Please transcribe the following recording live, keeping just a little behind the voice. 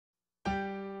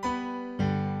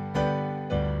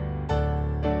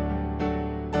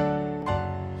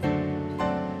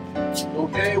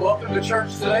Okay, welcome to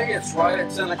church today. It's right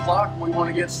at 10 o'clock. We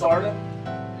want to get started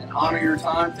and honor your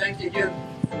time. Thank you again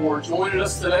for joining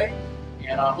us today.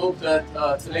 And I hope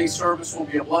that today's service will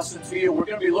be a blessing to you. We're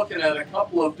going to be looking at a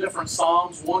couple of different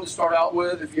Psalms. One to start out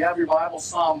with, if you have your Bible,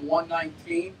 Psalm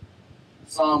 119.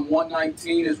 Psalm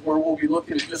 119 is where we'll be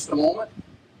looking in just a moment.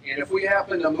 And if we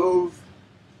happen to move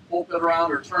pulpit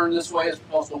around or turn this way, it's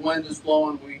because the wind is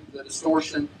blowing, the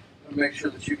distortion, and make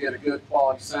sure that you get a good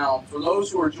quality sound. For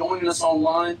those who are joining us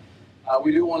online,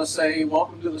 we do want to say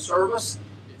welcome to the service.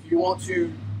 If you want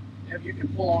to, if you can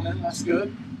pull on in, that's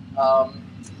good.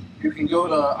 You can go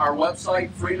to our website,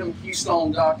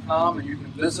 freedomkeystone.com, and you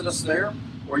can visit us there,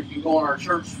 or you can go on our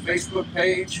church Facebook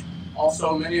page.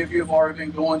 Also, many of you have already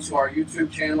been going to our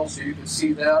YouTube channel, so you can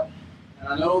see that. And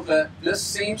I know that this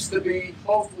seems to be,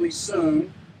 hopefully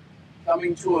soon,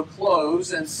 coming to a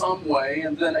close in some way,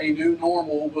 and then a new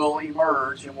normal will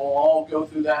emerge, and we'll all go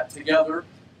through that together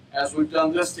as we've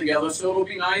done this together. So it'll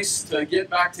be nice to get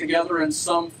back together in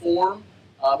some form,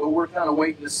 but we're kind of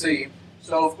waiting to see.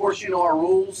 So, of course, you know our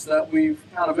rules that we've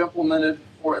kind of implemented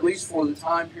for at least for the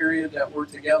time period that we're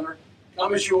together.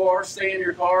 Come as you are, stay in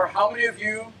your car. How many of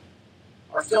you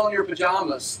are still in your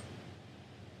pajamas?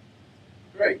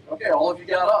 Great. Okay, all of you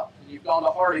got up, and you've gone to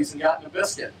Hardee's and gotten a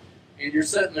biscuit. And you're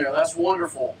sitting there. That's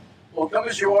wonderful. Well, come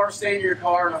as you are, stay in your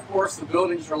car, and of course the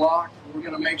buildings are locked. We're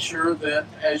going to make sure that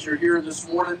as you're here this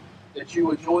morning that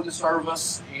you enjoy the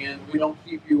service and we don't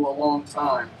keep you a long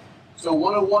time. So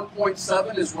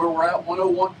 101.7 is where we're at,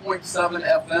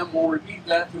 101.7 FM. We'll repeat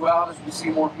that throughout as we see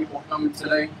more people coming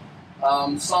today.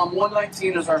 Psalm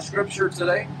 119 is our scripture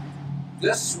today.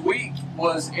 This week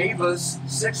was Ava's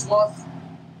 6-month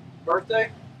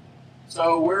birthday.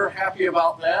 So we're happy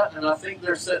about that, and I think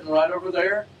they're sitting right over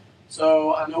there.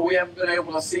 So I know we haven't been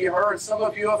able to see her, and some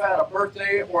of you have had a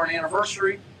birthday or an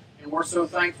anniversary, and we're so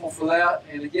thankful for that.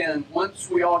 And again, once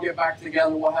we all get back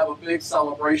together, we'll have a big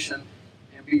celebration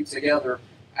and be together.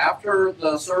 After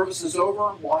the service is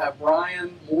over, we'll have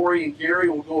Brian, Maury, and Gary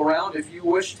will go around. If you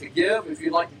wish to give, if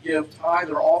you'd like to give tithe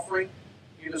or offering,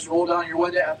 you just roll down your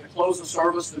window. At the close of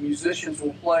service, the musicians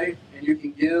will play, and you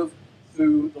can give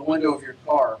through the window of your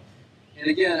car. And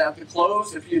again, at the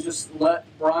close, if you just let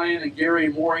Brian and Gary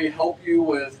and Maury help you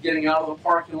with getting out of the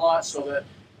parking lot, so that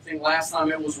I think last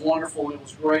time it was wonderful and it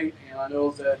was great, and I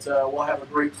know that we'll have a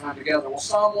great time together. Well,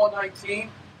 Psalm 119,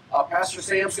 Pastor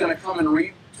Sam's going to come and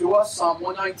read to us Psalm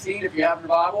 119, if you have your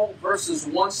Bible, verses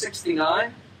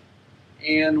 169,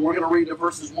 and we're going to read to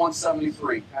verses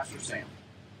 173. Pastor Sam.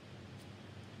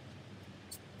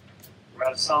 We're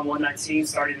out of Psalm 119,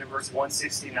 starting in verse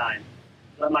 169.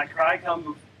 Let my cry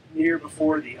come near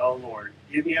before thee, O Lord.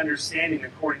 Give me understanding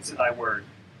according to thy word.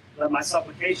 Let my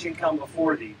supplication come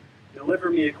before thee. Deliver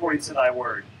me according to thy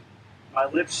word. My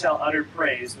lips shall utter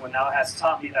praise when thou hast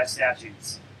taught me thy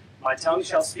statutes. My tongue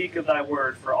shall speak of thy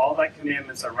word, for all thy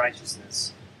commandments are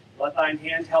righteousness. Let thine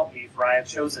hand help me, for I have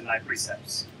chosen thy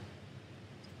precepts.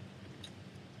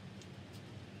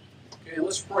 Okay,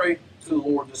 let's pray to the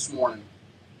Lord this morning.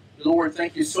 Lord,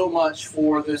 thank you so much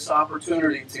for this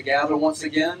opportunity to gather once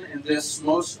again in this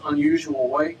most unusual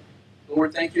way.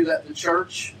 Lord, thank you that the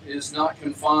church is not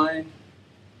confined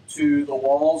to the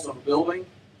walls of a building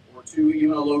or to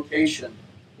even a location.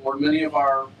 Lord, many of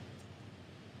our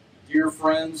dear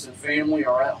friends and family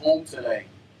are at home today.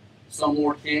 Some,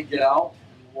 Lord, can't get out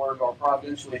and, Lord, are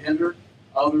providentially hindered.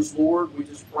 Others, Lord, we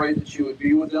just pray that you would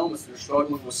be with them if they're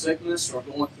struggling with sickness or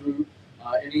going through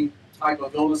any type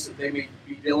of illness that they may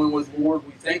be dealing with, Lord.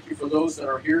 We thank you for those that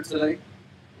are here today.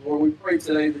 Lord, we pray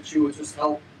today that you would just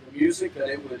help the music, that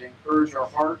it would encourage our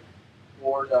heart.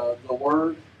 Lord, the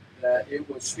word, that it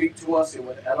would speak to us, it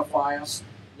would edify us.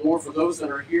 Lord, for those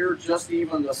that are here, just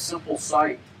even the simple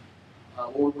sight.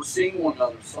 Lord, we're seeing one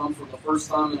another, some for the first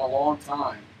time in a long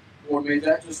time. Lord, may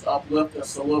that just uplift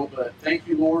us a little bit. Thank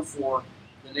you, Lord, for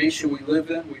the nation we live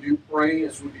in. We do pray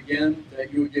as we begin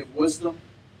that you would give wisdom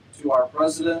to our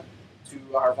president,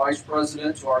 to our vice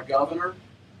president, to our governor.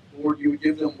 Lord, you would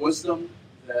give them wisdom,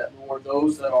 that, Lord,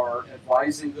 those that are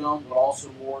advising them would also,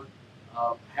 Lord,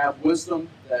 have wisdom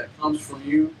that comes from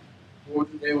you.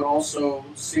 Lord, that they would also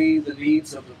see the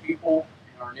needs of the people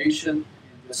in our nation,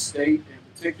 in this state in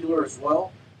particular as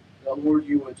well. That, Lord,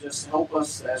 you would just help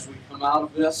us as we come out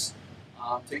of this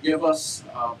to give us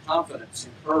confidence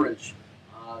and courage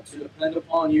to depend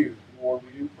upon you. Lord,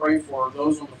 we do pray for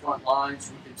those on the front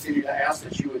lines. We continue to ask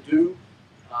that you would do,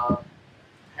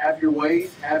 have your way,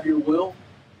 have your will.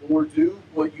 Lord, do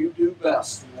what you do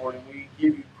best, Lord, and we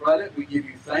give you credit, we give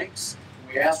you thanks,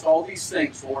 and we ask all these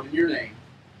things, Lord, in your name.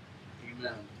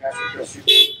 Amen. Pastor Chris, you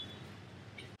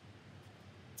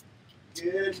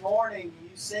Good morning. You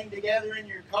sing together in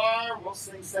your car. We'll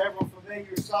sing several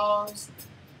familiar songs.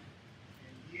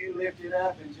 And you lift it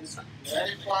up and just let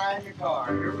it fly in your car.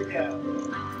 Here we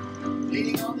go.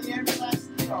 Leaning on the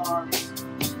everlasting arms.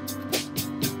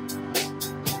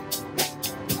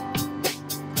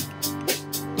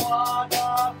 What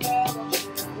a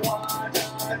fellowship, what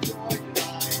a joy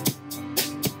tonight.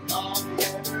 On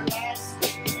the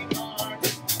everlasting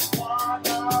arms. What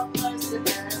a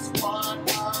blessedness, what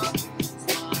a peace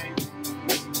is mine.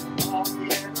 On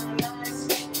the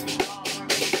everlasting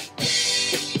arms.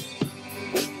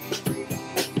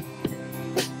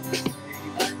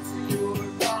 I'm secure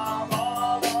from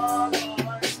all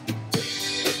alarms.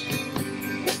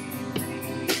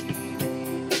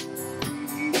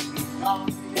 On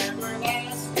the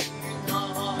everlasting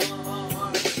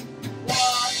arms.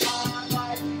 What have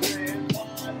I dread,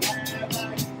 what have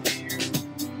I feared?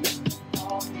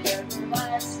 On the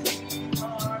everlasting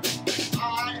arms.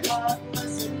 I have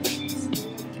blessed peace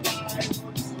with my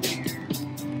looks near.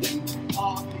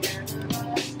 On the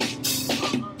everlasting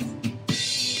arms.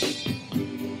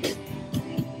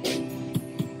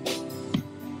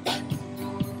 I'm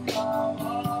secure from all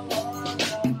alarms.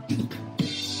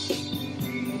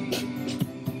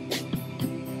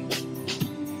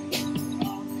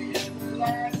 On the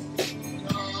everlasting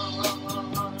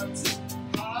arms.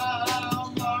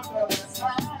 How marvelous,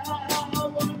 how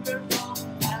wonderful,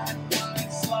 and my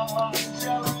song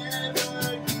shall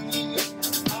ever be.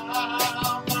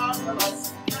 How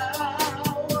marvelous,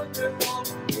 how wonderful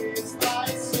is thy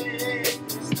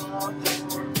Savior's love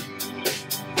for me.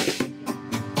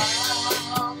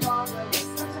 How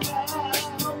marvelous,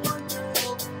 how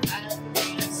wonderful, and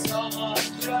my song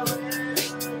shall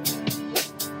ever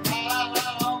be.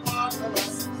 How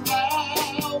marvelous,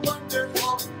 how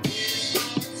wonderful is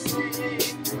my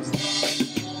Savior's love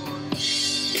for me.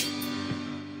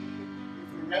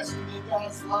 If you're resting in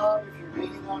God's love, if you're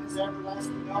leaning on His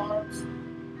everlasting arms,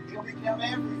 He'll become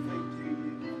everything to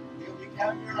you. He'll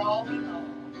become your all in all.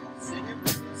 Sing it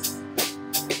with us.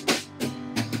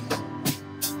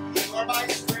 You are my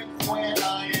strength when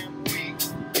I am weak.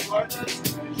 You are the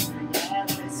treasure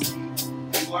that I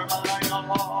seek. You are my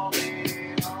all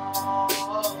in all.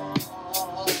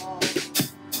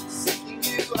 Seeking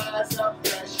you as a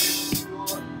precious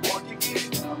jewel, or to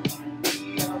give up might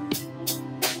be a fool.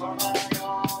 You are my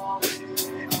all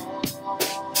in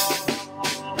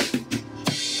all.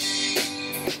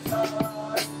 Jesus,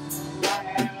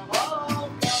 Lamb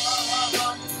of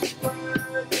God,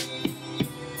 worthy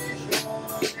is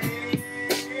your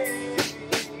name.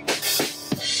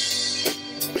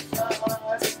 Jesus, Lamb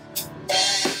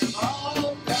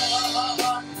of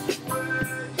God,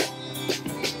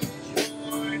 worthy is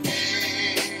your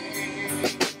name.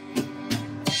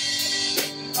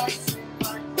 My sin,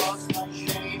 my cross, my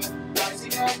shame,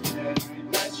 rising up there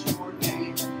and bless your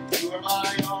name. You are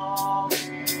my all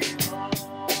in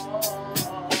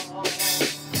all.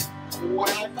 When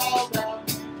I fall down,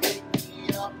 you pick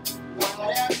me up. When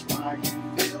I am dry,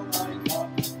 you fill my cup.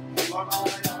 You are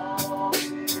my all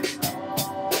in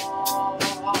all.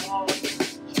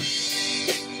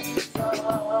 Jesus,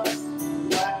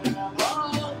 Lamb of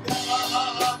God,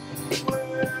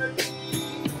 worthy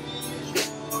is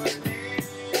your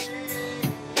name.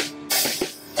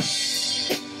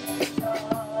 Jesus,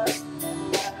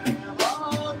 Lamb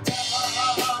of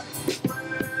God,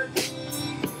 worthy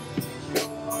is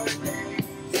your name.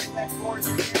 Sing that chorus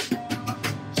again now.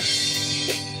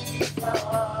 Jesus,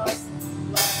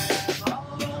 Lamb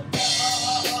of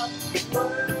God,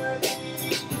 worthy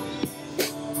is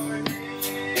your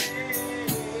name.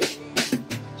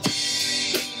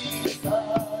 Jesus,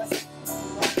 Lamb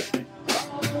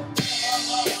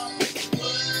of God,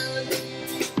 worthy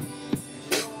is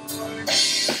your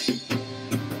name.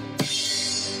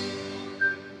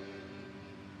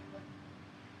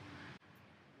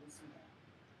 Listen now.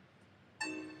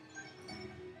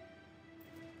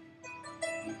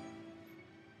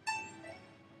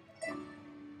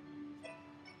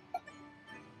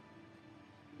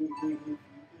 If you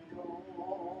could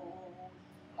own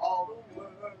all the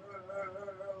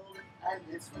world and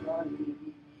its money,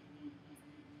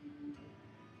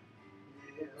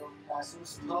 build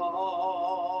castles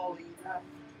tall enough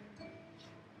to reach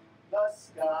the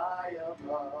sky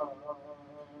above.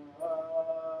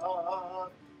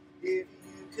 If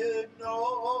you could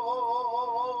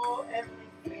know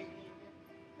everything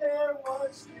there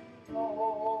was to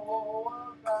know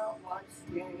about life's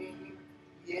game,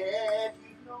 yet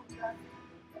you know nothing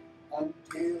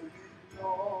until you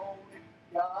know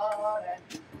God and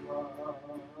His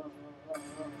love.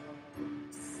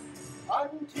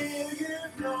 until you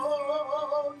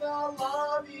know the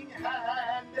loving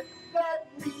hand that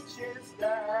reaches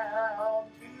down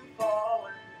to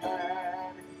fallen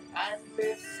man and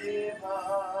lifts him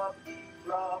up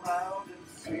from out of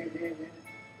sin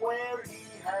where he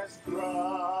has trod.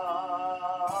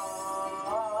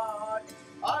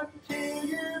 Until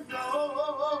you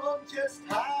know just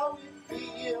how it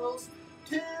feels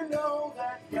to know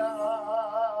that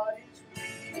God is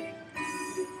pleading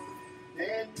you,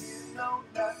 then you know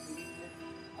nothing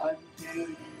until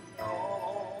you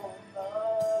know the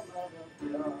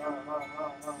love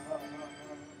of God.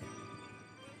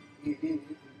 In your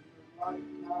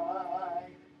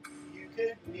lifetime, you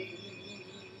could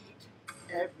meet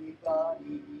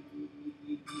everybody,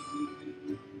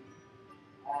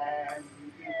 and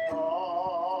you can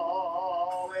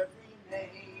call every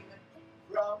name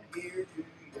from here to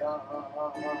yon.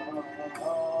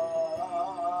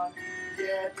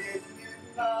 Yet if you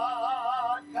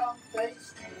not come face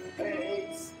to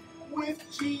face with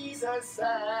Jesus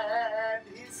and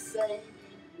His saving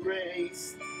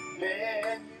grace,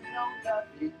 then you know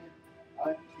nothing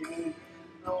until you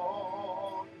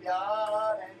know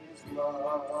God and His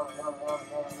love.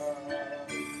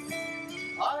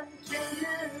 Until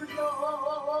you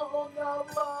know the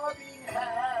loving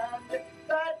hand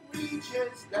that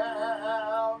reaches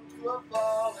down to a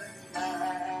fallen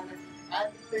man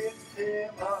and lifts him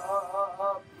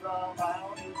up from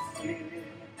out of sin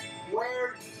where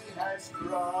he has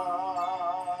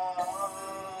trod.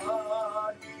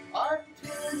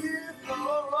 Until you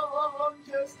know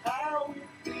just how it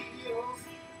feels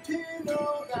to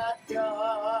know that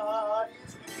God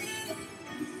is pleased,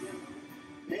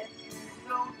 then you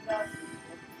know nothing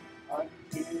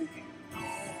until you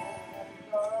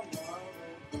know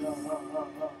the love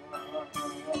of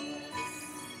God.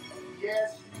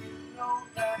 Yes, you know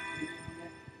nothing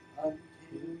until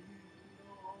you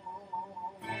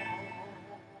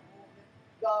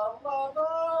know the love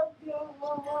of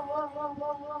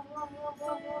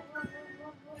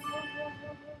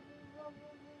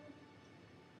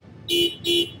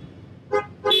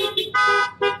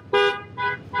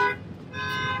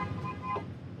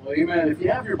Well, amen. If you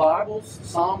have your Bibles,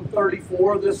 Psalm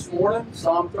 34 this morning,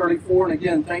 Psalm 34, and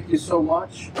again, thank you so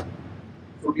much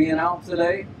for being out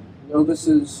today. I know this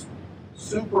is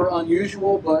super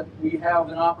unusual, but we have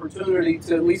an opportunity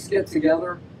to at least get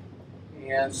together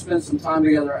and spend some time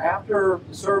together. After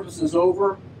the service is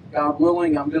over, God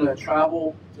willing, I'm going to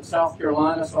travel to South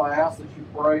Carolina, so I ask that you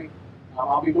pray.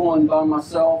 I'll be going by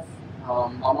myself.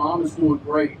 My mom is doing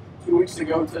great. 2 weeks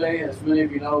ago today, as many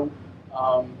of you know,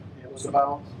 it was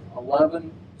about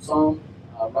 11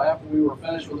 right after we were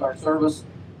finished with our service.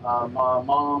 My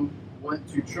mom went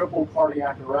to triple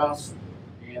cardiac arrest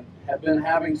and had been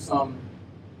having some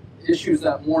issues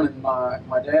that morning.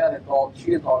 My dad had thought,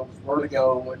 she had thought it was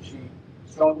vertigo, what she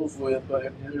struggles with, but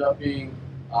it ended up being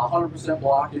 100%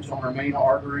 blockage on her main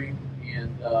artery,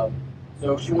 and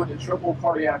so she went to triple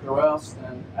cardiac arrest,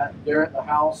 and there at the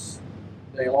house,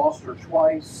 they lost her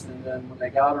twice, and then when they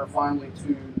got her finally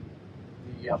to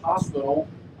the hospital,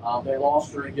 they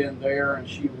lost her again there, and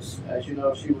she was, as you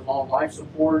know, she was on life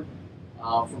support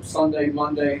from Sunday,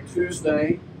 Monday,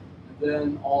 Tuesday, and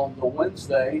then on the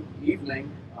Wednesday evening,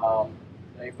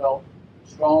 they felt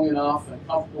strong enough and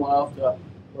comfortable enough to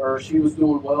where she was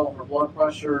doing well. Her blood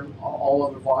pressure, all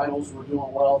other vitals were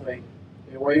doing well. They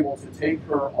were able to take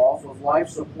her off of life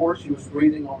support. She was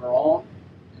breathing on her own,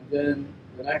 and then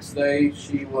the next day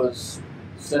she was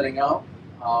sitting up,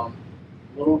 a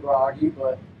little groggy,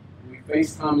 but we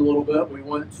FaceTimed a little bit. We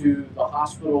went to the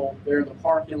hospital there in the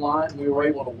parking lot, and we were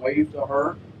able to wave to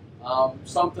her.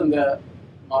 Something that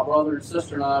my brother and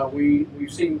sister and I,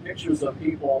 we've seen pictures of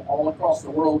people all across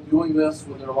the world doing this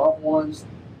with their loved ones,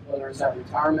 whether it's at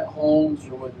retirement homes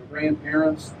or with their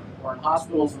grandparents or in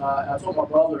hospitals. And I told my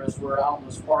brother as we're out in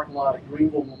this parking lot at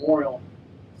Greenville Memorial,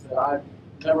 I said, I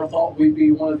never thought we'd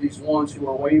be one of these ones who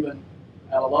are waving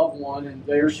at a loved one, and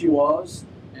there she was.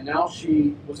 And now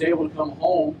she was able to come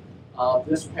home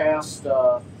this past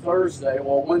Thursday,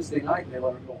 well, Wednesday night they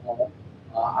let her go home.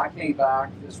 I came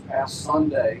back this past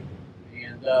Sunday,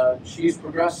 and she's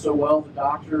progressed so well. The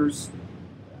doctors,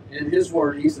 in his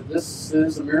word, he said, this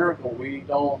is a miracle. We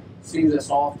don't see this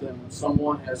often when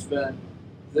someone has been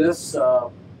this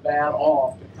bad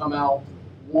off to come out,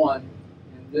 one,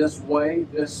 in this way,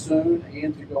 this soon,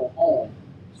 and to go home.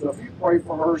 So if you pray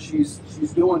for her, she's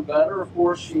doing better. Of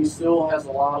course, she still has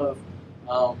a lot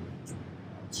of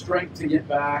strength to get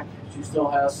back. She still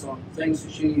has some things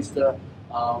that she needs to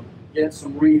get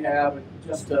some rehab and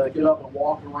just to get up and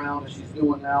walk around as she's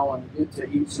doing now and get to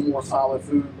eat some more solid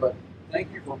food. But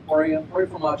thank you for praying. Pray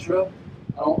for my trip.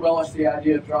 I don't relish the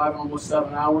idea of driving almost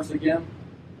 7 hours again.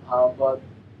 But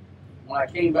when I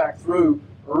came back through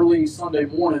early Sunday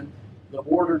morning, the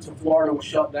border to Florida was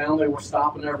shut down. They were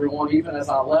stopping everyone. Even as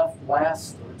I left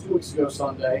 2 weeks ago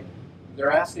Sunday,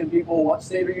 they're asking people, what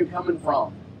state are you coming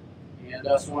from? And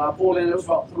so when I pulled in, it was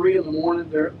about 3 in the morning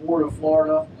there at the border of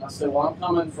Florida. And I said, well, I'm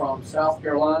coming from South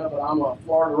Carolina, but I'm a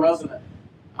Florida resident.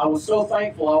 I was so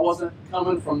thankful I wasn't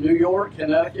coming from New York,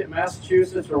 Connecticut,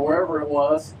 Massachusetts, or wherever it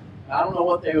was. I don't know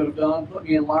what they would have done, put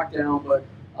me in lockdown, but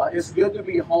it's good to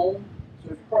be home. So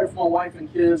if you pray for my wife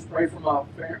and kids, pray for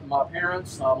my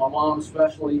parents, my mom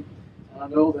especially. And I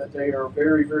know that they are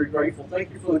very, very grateful.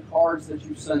 Thank you for the cards that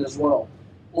you've sent as well.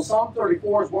 Well, Psalm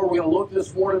 34 is where we're going to look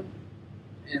this morning,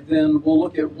 and then we'll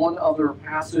look at one other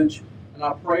passage, and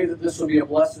I pray that this will be a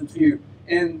blessing to you.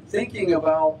 In thinking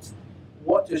about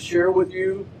what to share with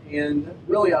you, and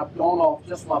really I've gone off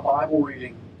just my Bible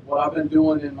reading. What I've been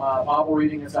doing in my Bible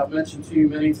reading, as I've mentioned to you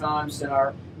many times in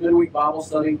our midweek Bible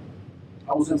study,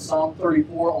 I was in Psalm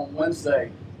 34 on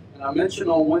Wednesday, and I mentioned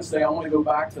on Wednesday I want to go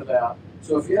back to that.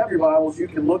 So if you have your Bibles, you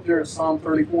can look there at Psalm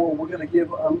 34. We're going to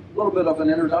give a little bit of an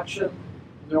introduction.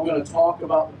 Then we're going to talk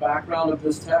about the background of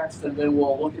this text, and then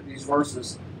we'll look at these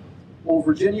verses. Well,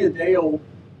 Virginia Dale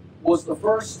was the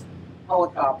first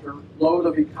helicopter load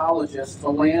of ecologists to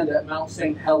land at Mount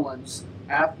St. Helens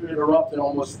after it erupted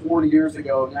almost 40 years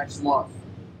ago next month.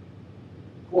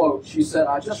 Quote, she said,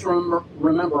 I just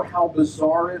remember how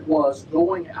bizarre it was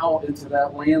going out into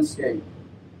that landscape.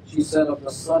 She said of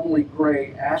the suddenly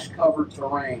gray, ash-covered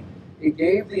terrain. It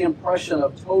gave the impression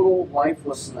of total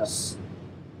lifelessness.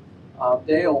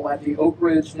 Dale at the Oak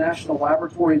Ridge National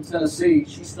Laboratory in Tennessee,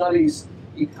 she studies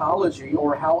ecology,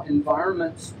 or how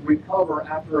environments recover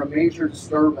after a major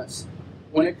disturbance.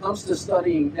 When it comes to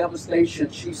studying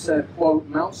devastation, she said, quote,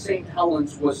 Mount St.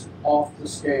 Helens was off the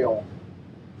scale.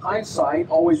 Hindsight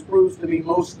always proves to be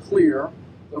most clear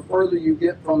the further you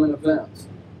get from an event.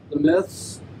 The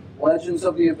myths, legends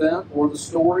of the event, or the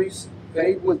stories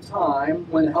fade with time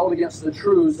when held against the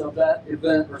truths of that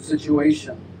event or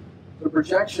situation. The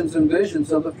projections and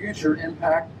visions of the future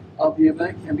impact of the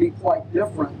event can be quite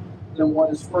different than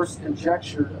what is first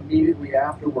conjectured immediately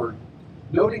afterward.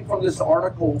 Noting from this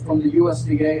article from the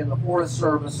USDA and the Forest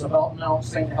Service about Mount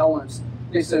St. Helens,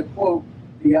 they said, quote,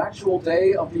 the actual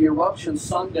day of the eruption,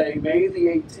 Sunday, May the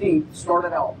 18th,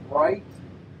 started out bright,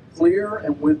 clear,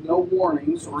 and with no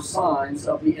warnings or signs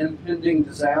of the impending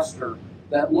disaster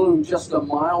that loomed just a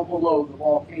mile below the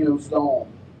volcano's dome.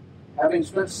 Having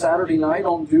spent Saturday night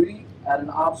on duty at an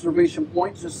observation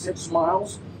point just 6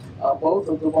 miles both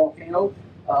of the volcano,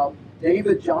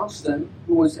 David Johnston,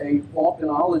 who was a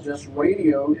volcanologist,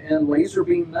 radioed in laser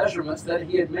beam measurements that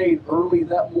he had made early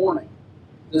that morning.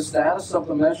 The status of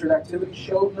the measured activity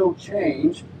showed no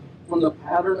change from the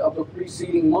pattern of the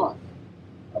preceding month.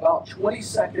 About 20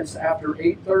 seconds after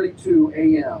 8:32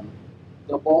 a.m.,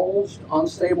 the bulged,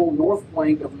 unstable north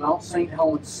flank of Mount St.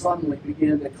 Helens suddenly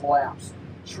began to collapse,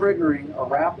 triggering a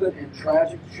rapid and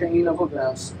tragic chain of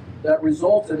events that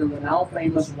resulted in the now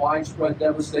famous widespread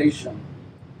devastation.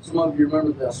 Some of you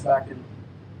remember this back in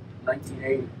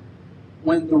 1980.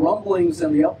 When the rumblings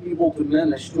and the upheaval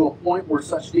diminished to a point where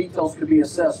such details could be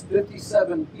assessed,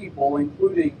 57 people,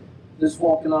 including this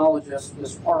volcanologist,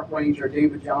 this park ranger,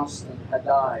 David Johnston, had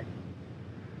died.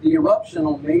 The eruption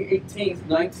on May 18,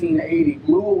 1980,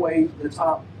 blew away the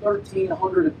top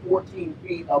 1,314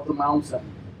 feet of the mountain,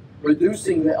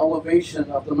 reducing the elevation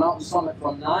of the mountain summit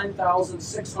from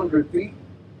 9,600 feet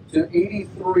to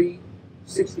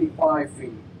 8,365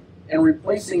 feet, and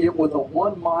replacing it with a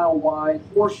 1 mile wide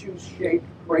horseshoe-shaped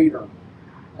crater.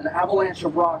 An avalanche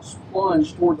of rocks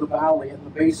plunged toward the valley at the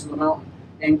base of the mountain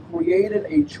and created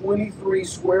a 23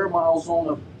 square mile zone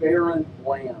of barren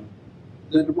land.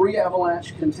 The debris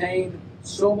avalanche contained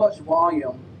so much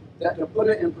volume that, to put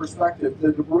it in perspective,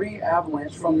 the debris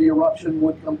avalanche from the eruption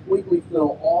would completely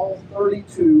fill all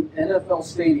 32 NFL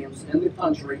stadiums in the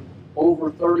country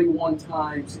over 31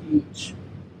 times each.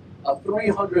 A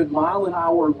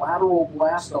 300-mile-an-hour lateral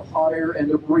blast of hot air and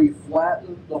debris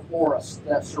flattened the forest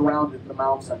that surrounded the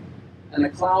mountain, and a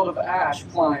cloud of ash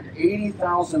climbed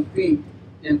 80,000 feet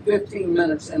in 15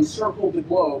 minutes and circled the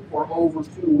globe for over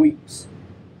 2 weeks.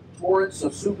 Torrents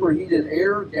of superheated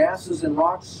air, gases, and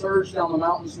rocks surged down the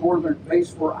mountain's northern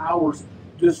face for hours,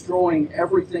 destroying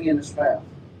everything in its path.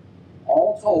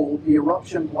 All told, the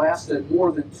eruption blasted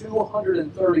more than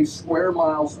 230 square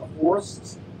miles of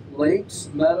forests, lakes,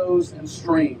 meadows, and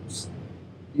streams.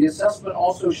 The assessment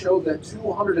also showed that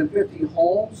 250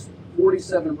 homes,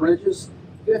 47 bridges,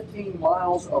 15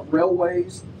 miles of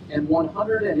railways, and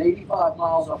 185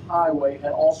 miles of highway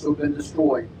had also been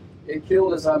destroyed, It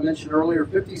killed, as I mentioned earlier,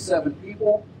 57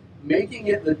 people, making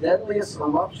it the deadliest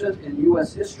eruption in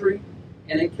U.S. history,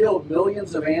 and it killed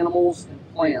millions of animals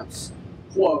and plants.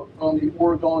 Quote from the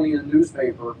Oregonian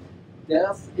newspaper,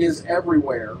 "Death is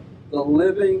everywhere. The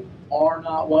living are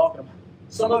not welcome."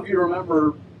 Some of you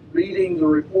remember reading the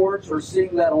reports or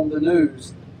seeing that on the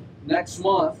news. Next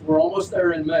month, we're almost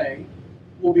there in May,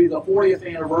 will be the 40th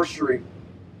anniversary.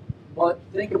 But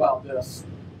think about this,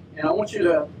 and I want you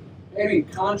to maybe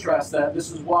contrast that.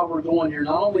 This is why we're going here,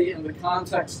 not only in the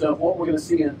context of what we're going to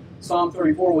see in Psalm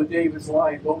 34 with David's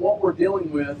life, but what we're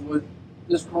dealing with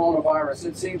this coronavirus.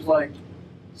 It seems like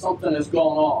something has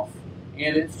gone off,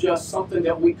 and it's just something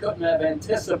that we couldn't have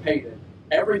anticipated.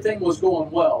 Everything was going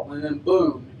well, and then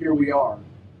boom, here we are.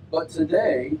 But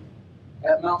today,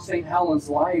 at Mount St. Helens,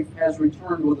 life has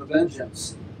returned with a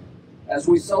vengeance. As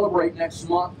we celebrate next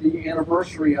month the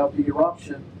anniversary of the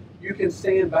eruption, you can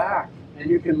stand back and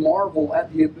you can marvel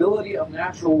at the ability of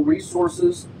natural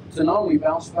resources to not only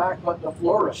bounce back, but to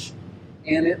flourish.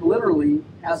 And it literally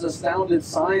has astounded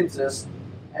scientists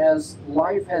as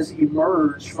life has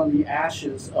emerged from the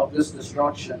ashes of this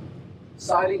destruction.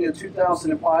 Citing a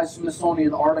 2005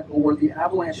 Smithsonian article where the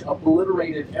avalanche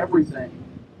obliterated everything,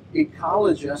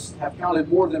 ecologists have counted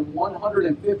more than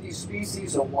 150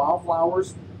 species of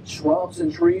wildflowers, shrubs,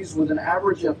 and trees, with an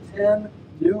average of 10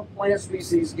 new plant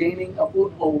species gaining a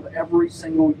foothold every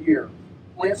single year.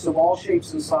 Plants of all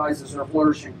shapes and sizes are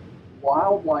flourishing.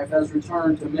 Wildlife has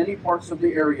returned to many parts of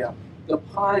the area. The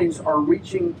pines are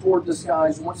reaching toward the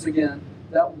skies once again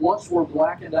that once were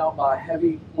blackened out by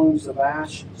heavy plumes of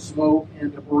ash, smoke,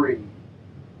 and debris.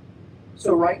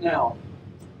 So right now,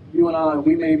 you and I,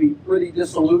 we may be pretty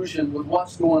disillusioned with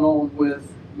what's going on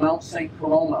with Mount St.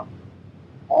 Corona.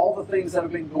 All the things that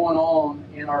have been going on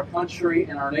in our country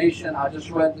and our nation. I just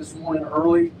read this morning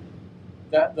early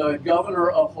that the governor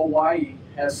of Hawaii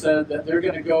has said that they're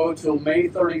going to go till May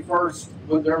 31st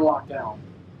with their lockdown.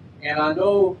 And I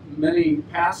know many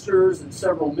pastors and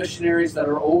several missionaries that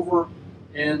are over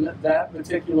in that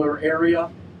particular area.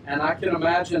 And I can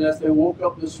imagine as they woke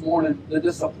up this morning, the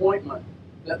disappointment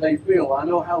that they feel. I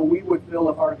know how we would feel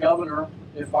if our governor,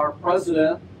 if our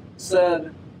president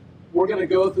said, we're going to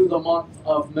go through the month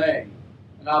of May.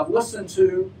 And I've listened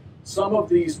to some of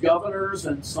these governors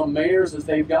and some mayors as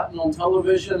they've gotten on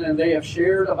television and they have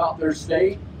shared about their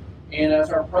state. And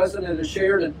as our president has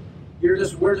shared, and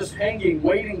we're just hanging,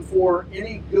 waiting for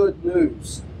any good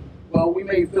news. Well, we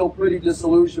may feel pretty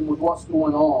disillusioned with what's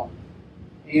going on.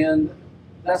 And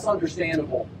that's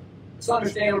understandable. It's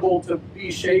understandable to be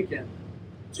shaken,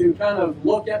 to kind of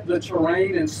look at the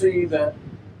terrain and see that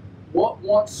what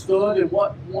once stood and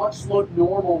what once looked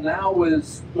normal now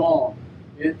is gone.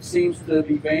 It seems to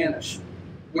be vanished.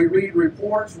 We read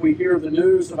reports, we hear the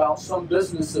news about some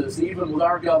businesses, even with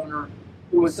our governor,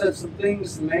 who has said some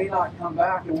things may not come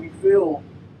back, and we feel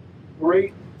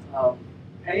great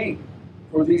pain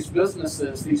for these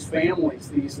businesses, these families,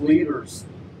 these leaders,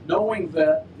 knowing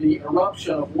that the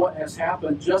eruption of what has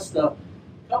happened just a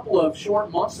couple of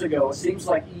short months ago, it seems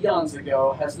like eons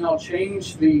ago, has now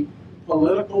changed the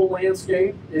political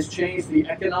landscape, has changed the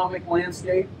economic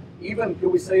landscape, even,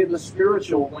 could we say, the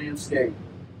spiritual landscape.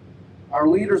 Our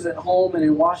leaders at home and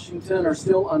in Washington are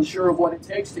still unsure of what it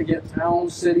takes to get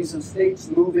towns, cities, and states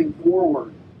moving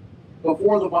forward.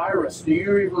 Before the virus, do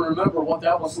you even remember what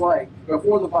that was like?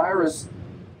 Before the virus,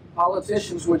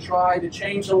 politicians would try to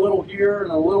change a little here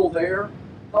and a little there,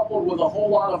 coupled with a whole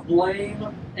lot of blame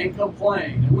and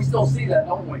complain. And we still see that,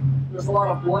 don't we? There's a lot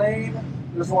of blame,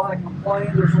 there's a lot of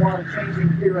complaint, there's a lot of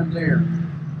changing here and there.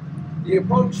 The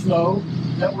approach, though,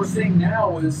 that we're seeing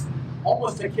now is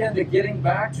almost akin to getting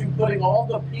back to putting all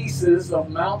the pieces of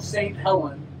Mount St.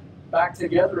 Helens back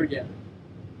together again.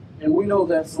 And we know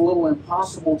that's a little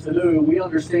impossible to do. We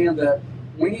understand that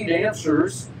we need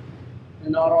answers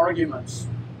and not arguments.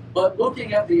 But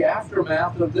looking at the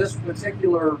aftermath of this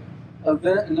particular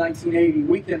event in 1980,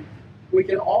 we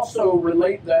can also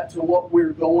relate that to what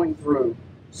we're going through.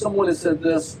 Someone has said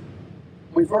this,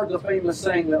 we've heard the famous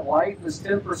saying that life is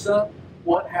 10%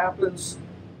 what happens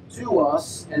to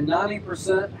us and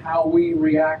 90% how we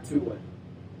react to it.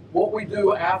 What we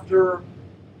do after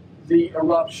the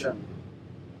eruption.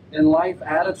 In life,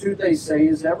 attitude, they say,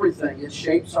 is everything. It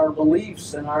shapes our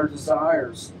beliefs and our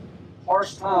desires.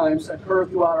 Harsh times occur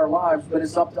throughout our lives, but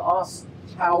it's up to us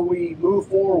how we move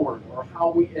forward or how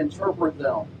we interpret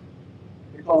them.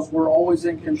 Because we're always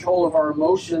in control of our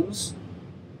emotions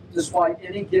despite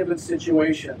any given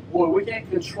situation. Boy, we can't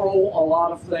control a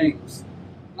lot of things.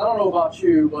 I don't know about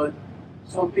you, but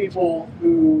some people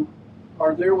who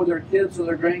are there with their kids or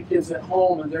their grandkids at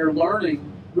home and they're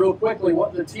learning real quickly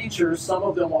what the teachers, some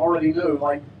of them already knew.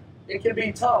 Like It can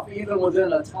be tough, even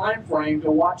within a time frame,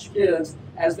 to watch kids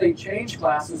as they change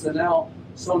classes, and now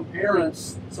some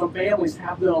parents, some families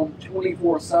have them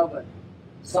 24/7.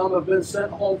 Some have been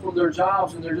sent home from their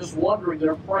jobs and they're just wondering,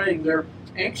 they're praying, they're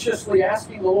anxiously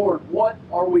asking the Lord, what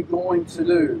are we going to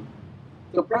do?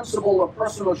 The principle of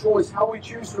personal choice, how we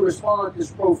choose to respond, is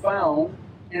profound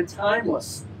and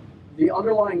timeless. The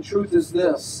underlying truth is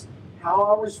this: how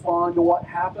I respond to what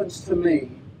happens to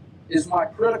me is my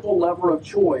critical lever of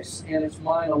choice, and it's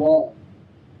mine alone.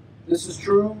 This is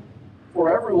true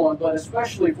for everyone, but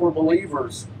especially for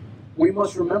believers. We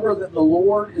must remember that the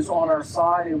Lord is on our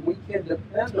side and we can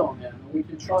depend on Him and we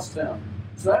can trust Him.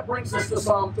 So that brings us to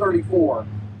Psalm 34.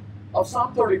 Of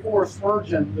Psalm 34,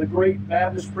 Spurgeon, the great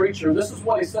Baptist preacher, this is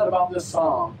what he said about this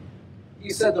psalm.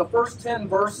 He said the first 10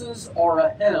 verses are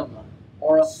a hymn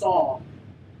or a song.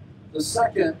 The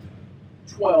second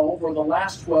 12 or the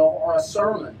last 12 are a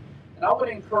sermon. And I would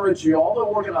encourage you, although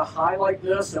we're going to highlight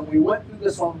this, and we went through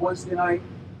this on Wednesday night,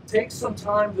 take some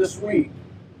time this week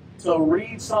to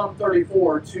read Psalm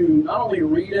 34, to not only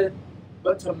read it,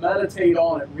 but to meditate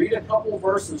on it. Read a couple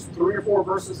verses, 3 or 4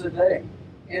 verses a day,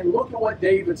 and look at what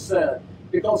David said.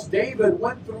 Because David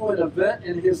went through an event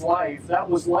in his life that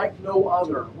was like no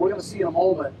other. We're going to see in a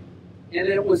moment. And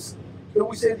it was, could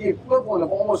we say, the equivalent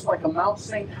of almost like a Mount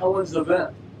St. Helens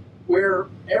event, where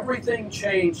everything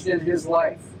changed in his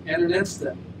life in an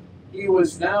instant. He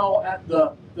was now at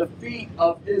the feet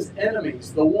of his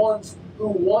enemies, the ones who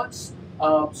once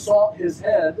sought his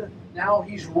head. Now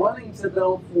he's running to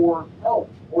them for help,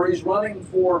 or he's running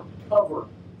for cover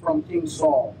from King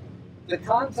Saul. The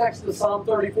context of Psalm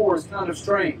 34 is kind of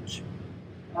strange,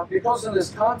 because in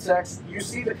this context, you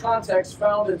see the context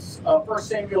found in 1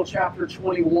 Samuel chapter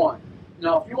 21.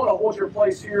 Now, if you want to hold your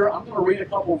place here, I'm going to read a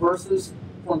couple verses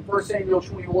from 1 Samuel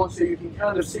 21 so you can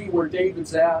kind of see where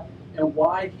David's at and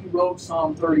why he wrote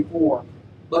Psalm 34.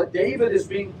 But David is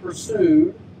being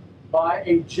pursued by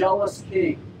a jealous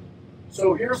king.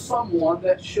 So here's someone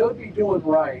that should be doing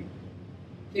right,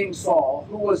 King Saul,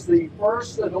 who was the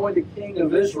first anointed king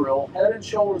of Israel, head and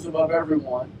shoulders above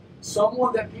everyone,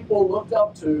 someone that people looked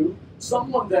up to,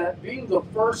 someone that, being the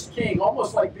first king,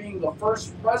 almost like being the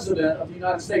first president of the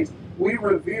United States, we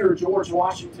revere George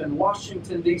Washington,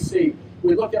 Washington, D.C.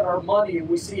 We look at our money and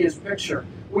we see his picture.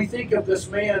 We think of this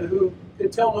man who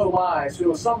could tell no lies, who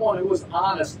was someone who was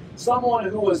honest, someone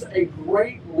who was a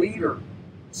great leader.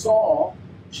 Saul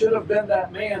should have been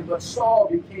that man, but Saul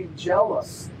became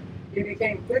jealous. He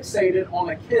became fixated on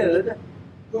a kid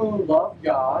who loved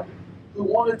God, who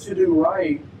wanted to do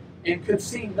right, and could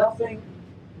see nothing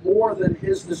more than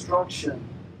his destruction.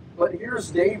 But here's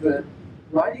David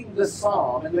writing this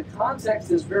psalm, and the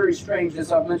context is very strange,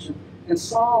 as I've mentioned. In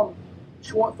Psalm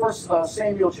 1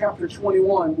 Samuel chapter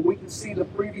 21, we can see the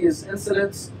previous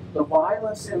incidents, the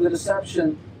violence and the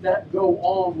deception that go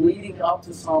on leading up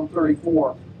to Psalm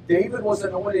 34. David was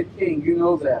anointed king, you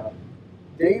know that.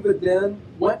 David then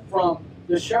went from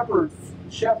the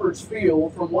shepherd's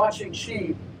field, from watching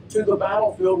sheep, to the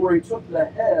battlefield where he took the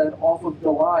head off of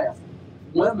Goliath.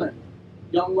 Women,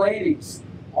 young ladies,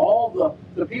 all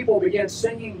the people began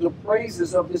singing the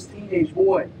praises of this teenage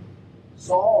boy.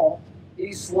 Saul,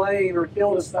 he's slain or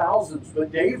killed his thousands,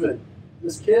 but David,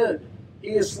 this kid,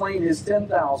 he has slain his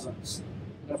 10,000s.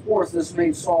 And of course, this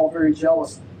made Saul very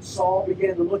jealous. Saul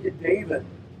began to look at David,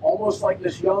 almost like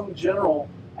this young general,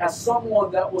 as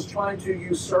someone that was trying to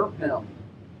usurp him.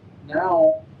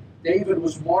 Now, David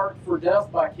was marked for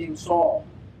death by King Saul.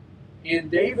 And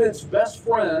David's best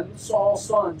friend, Saul's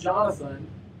son, Jonathan,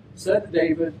 said to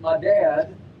David, "My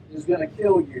dad is going to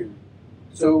kill you."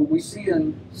 So we see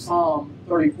in Psalm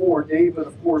 34, David,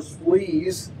 of course,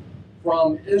 flees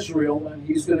from Israel, and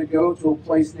he's going to go to a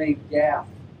place named Gath.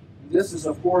 And this is,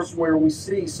 of course, where we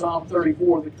see Psalm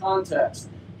 34, the context.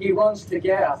 He runs to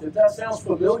Gath. If that sounds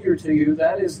familiar to you,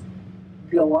 that is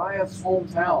Goliath's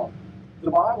hometown. The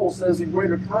Bible says in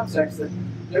greater context that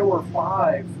there were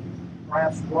 5,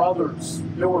 perhaps brothers.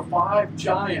 There were 5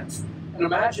 giants. And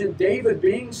imagine David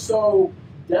being so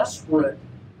desperate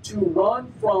to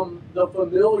run from the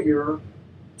familiar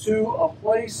to a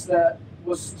place that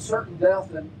was certain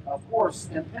death and, of course,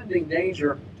 impending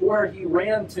danger, to where he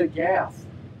ran to Gath,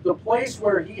 the place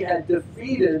where he had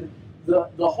defeated the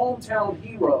hometown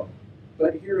hero.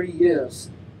 But here he is.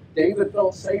 David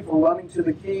felt safer running to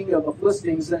the king of the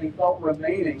Philistines than he felt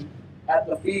remaining at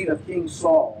the feet of King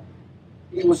Saul.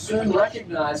 He was soon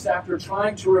recognized after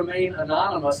trying to remain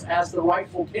anonymous as the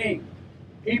rightful king.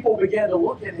 People began to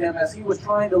look at him as he was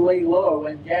trying to lay low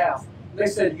in Gath. They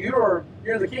said, you're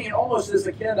the king. It almost is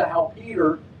akin to how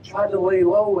Peter tried to lay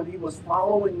low when he was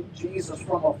following Jesus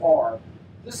from afar.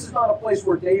 This is not a place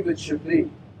where David should be.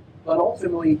 but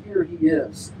ultimately here he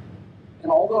is.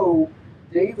 And although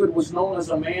David was known as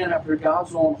a man after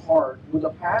God's own heart, with a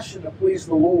passion to please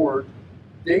the Lord,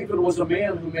 David was a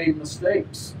man who made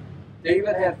mistakes.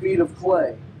 David had feet of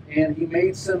clay, and he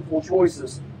made sinful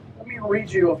choices. Let me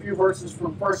read you a few verses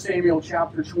from 1 Samuel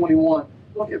chapter 21.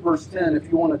 Look at verse 10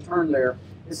 if you want to turn there.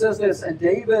 It says this, "And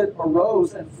David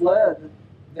arose and fled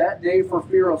that day for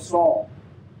fear of Saul.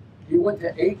 He went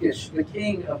to Achish, the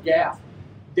king of Gath.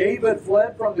 David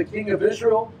fled from the king of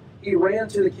Israel. He ran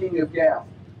to the king of Gath.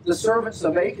 The servants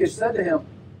of Achish said to him,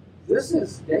 'This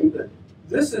is David.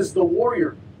 This is the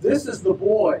warrior. This is the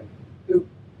boy who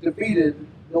defeated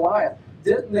Goliath.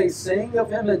 Didn't they sing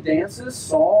of him in dances?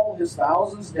 Saul his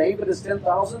thousands, David his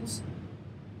 10,000s?'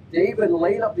 David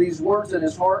laid up these words in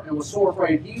his heart and was so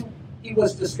afraid. He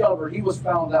was discovered. He was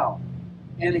found out.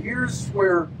 And here's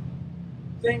where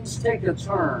things take a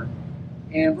turn.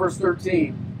 And verse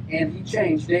 13, and he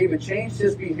changed. David changed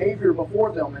his behavior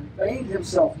before them and feigned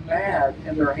himself mad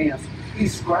in their hands. He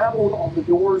scrabbled on the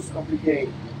doors of the gate,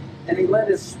 and he let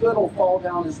his spittle fall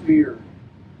down his beard.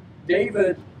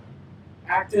 David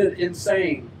acted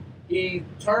insane. He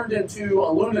turned into a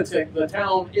lunatic, the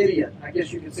town idiot. I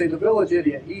guess you could say the village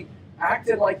idiot. He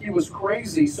acted like he was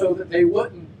crazy so that they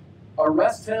wouldn't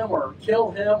arrest him or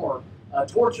kill him or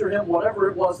torture him, whatever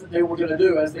it was that they were going to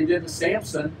do, as they did to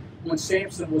Samson when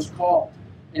Samson was caught.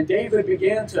 And David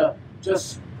began to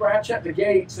just scratch at the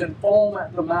gates and foam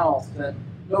at the mouth. And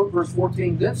note verse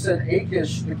 14, then said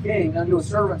Achish the king unto his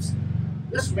servants,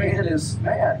 "This man is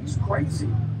mad, he's crazy.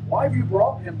 Why have you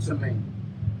brought him to me?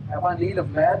 Have I need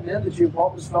of madmen that you have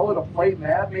brought this fellow to play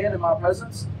madman in my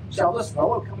presence? Shall this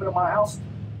fellow come into my house?"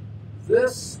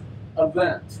 This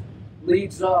event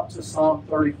leads up to Psalm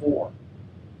 34.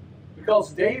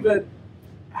 Because David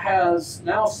has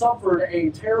now suffered a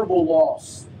terrible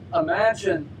loss.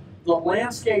 Imagine the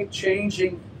landscape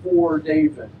changing for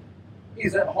David.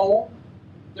 He's at home.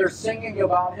 They're singing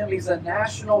about him. He's a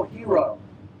national hero.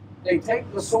 They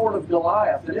take the sword of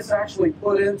Goliath, and it's actually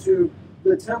put into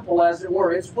the temple, as it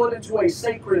were. It's put into a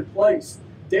sacred place.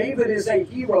 David is a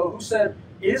hero who said,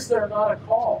 "Is there not a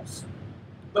cause?"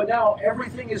 But now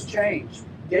everything has changed.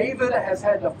 David has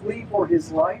had to flee for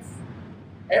his life.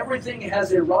 Everything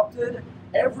has erupted.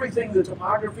 Everything, the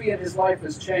topography in his life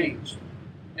has changed.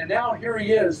 And now here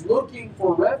he is looking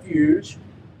for refuge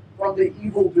from the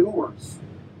evildoers.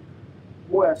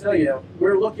 Boy, I tell you,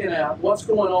 we're looking at what's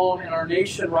going on in our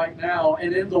nation right now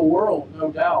and in the world,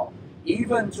 no doubt.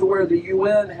 Even to where the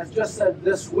UN has just said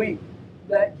this week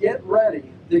that get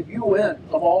ready, the UN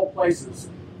of all places,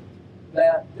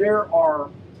 that there are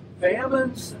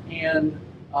famines and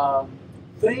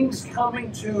things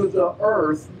coming to the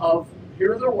earth of,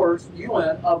 here are the words,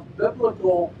 UN, of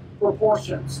biblical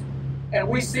proportions. And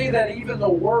we see that even the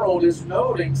world is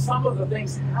noting some of the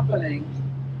things happening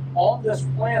on this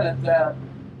planet that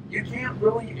you can't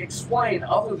really explain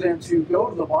other than to go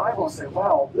to the Bible and say,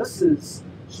 wow, this is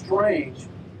strange.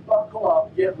 Buckle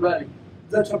up, get ready.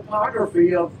 The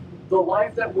topography of the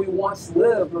life that we once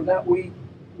lived or that we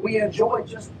enjoyed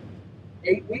just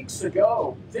 8 weeks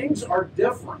ago, things are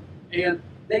different. And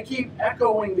they keep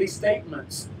echoing these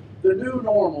statements. The new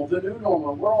normal, the new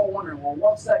normal. We're all wondering, well,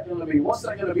 what's that going to be? What's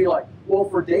that going to be like? Well,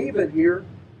 for David here,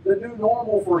 the new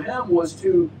normal for him was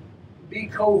to be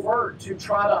covert, to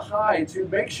try to hide, to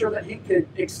make sure that he could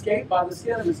escape by the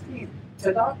skin of his teeth,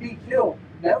 to not be killed.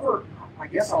 Never, I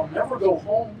guess I'll never go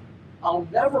home. I'll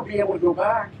never be able to go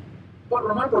back. But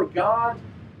remember, God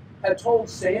had told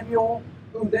Samuel,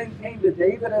 who then came to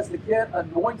David as the kid,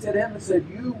 anointed him and said,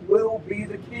 "You will be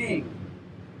the king."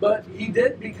 But he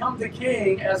didn't become the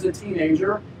king as a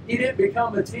teenager. He didn't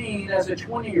become a teen as a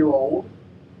 20-year-old.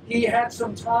 He had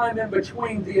some time in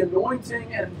between the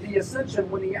anointing and the ascension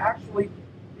when he actually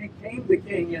became the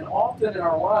king. And often in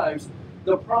our lives,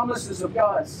 the promises of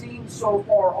God seem so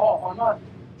far off. I'm not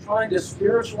trying to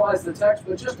spiritualize the text,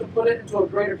 but just to put it into a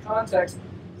greater context,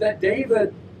 that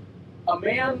David, a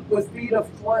man with feet of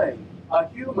clay, a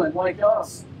human like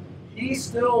us, he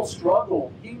still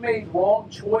struggled. He made wrong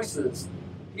choices.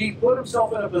 He put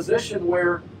himself in a position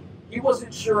where he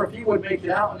wasn't sure if he would make it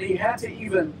out, and he had to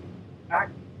even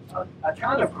act a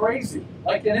kind of crazy,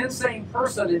 like an insane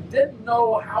person, and didn't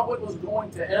know how it was going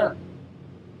to end.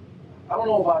 I don't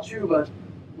know about you, but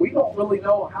we don't really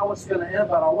know how it's going to end,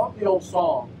 but I love the old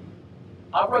song.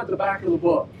 I've read the back of the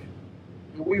book,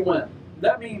 and we win.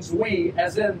 That means we,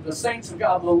 as in the saints of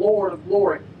God, the Lord of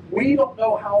glory, we don't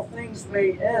know how things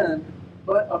may end,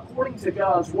 but according to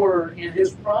God's word and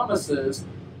his promises,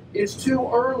 it's too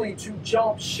early to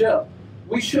jump ship.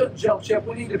 We shouldn't jump ship.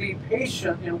 We need to be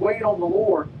patient and wait on the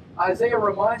Lord. Isaiah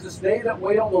reminds us, they that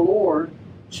wait on the Lord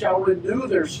shall renew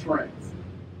their strength.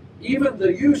 Even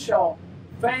the youth shall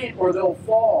faint or they'll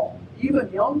fall.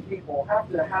 Even young people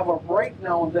have to have a break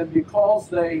now and then because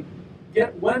they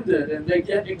get winded and they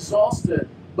get exhausted.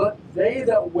 But they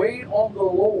that wait on the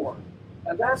Lord.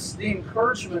 And that's the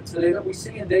encouragement today that we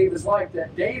see in David's life,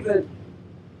 that David,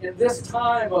 in this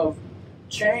time of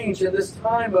change, in this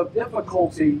time of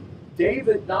difficulty,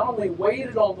 David not only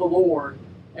waited on the Lord,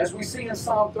 as we see in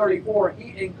Psalm 34,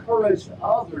 he encouraged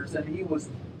others and he was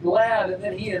glad, and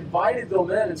then he invited them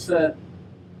in and said,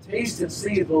 taste and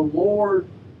see the Lord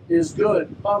is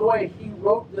good. By the way, he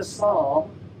wrote this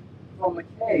psalm from a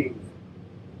cave.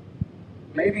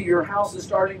 Maybe your house is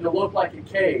starting to look like a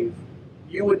cave.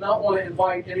 You would not want to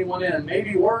invite anyone in.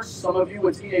 Maybe worse, some of you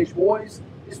with teenage boys,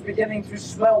 it's beginning to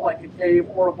smell like a cave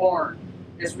or a barn.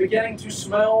 It's beginning to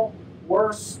smell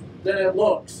worse than it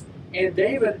looks. And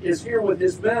David is here with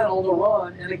his men on the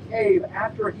run in a cave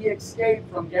after he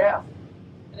escaped from Gath.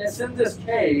 And it's in this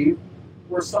cave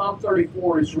where Psalm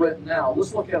 34 is written now.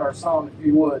 Let's look at our psalm if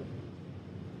you would.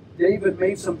 David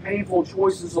made some painful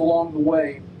choices along the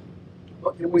way.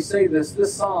 But can we say this?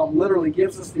 This psalm literally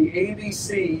gives us the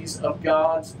ABCs of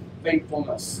God's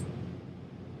faithfulness.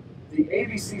 The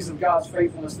ABCs of God's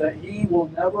faithfulness, that he will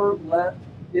never let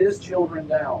his children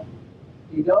down.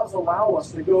 He does allow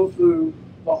us to go through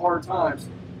the hard times.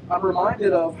 I'm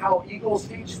reminded of how eagles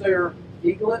teach their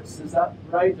eaglets, is that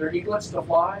right? Their eaglets to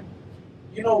fly.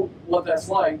 You know what that's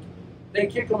like. They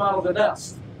kick them out of the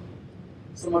nest.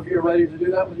 Some of you are ready to do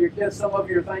that with your kids. Some of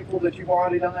you are thankful that you've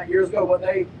already done that years ago, but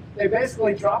they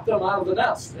basically drop them out of the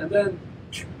nest, and then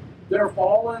they're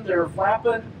falling, they're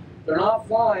flapping, they're not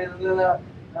flying, and then that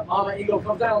mama eagle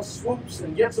comes down, swoops,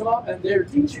 and gets them up, and they're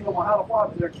teaching them how to fly,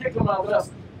 but they're kicking them out of the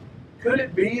nest. Could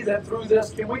it be that through this,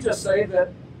 can we just say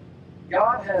that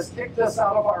God has kicked us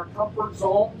out of our comfort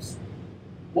zones,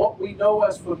 what we know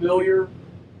as familiar,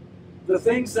 the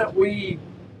things that we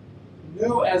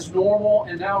knew as normal,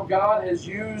 and now God has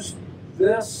used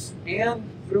this and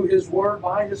through His Word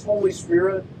by His Holy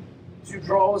Spirit to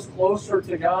draw us closer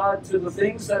to God, to the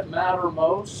things that matter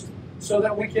most, so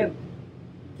that we can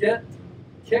get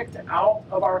kicked out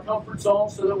of our comfort zone,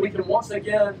 so that we can once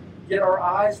again get our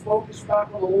eyes focused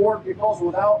back on the Lord, because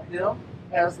without Him,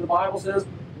 as the Bible says,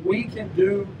 we can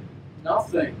do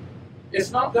nothing.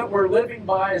 It's not that we're living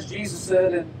by, as Jesus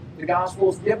said in the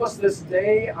Gospels, give us this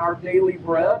day our daily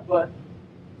bread, but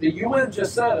the UN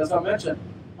just said, as I mentioned,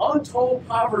 untold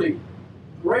poverty,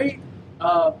 great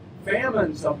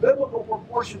famines of biblical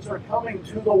proportions are coming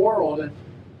to the world. And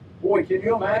boy, can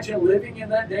you imagine living in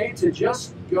that day, to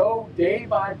just go day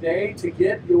by day to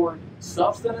get your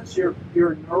sustenance, your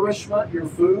nourishment, your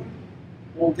food?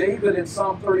 Well, David in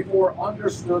Psalm 34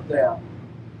 understood that.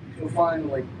 So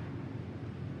finally,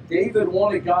 David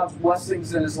wanted God's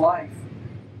blessings in his life.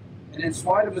 And in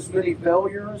spite of his many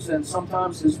failures and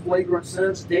sometimes his flagrant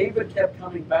sins, David kept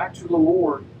coming back to the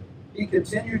Lord. He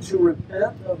continued to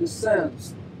repent of his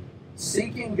sins,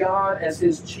 seeking God as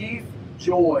his chief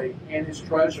joy and his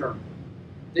treasure.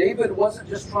 David wasn't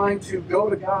just trying to go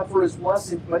to God for his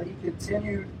blessings, but he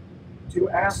continued to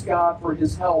ask God for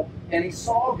his help. And he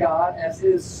saw God as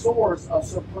his source of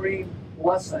supreme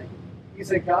blessing. He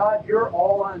said, God, you're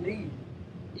all I need.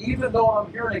 Even though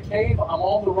I'm here in a cave, I'm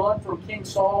on the run from King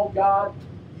Saul, God,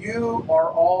 you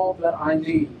are all that I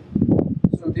need.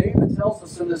 So David tells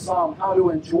us in this psalm how to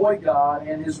enjoy God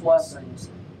and His blessings,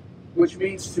 which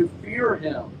means to fear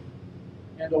Him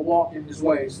and to walk in His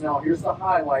ways. Now, here's the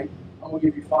highlight. I'm going to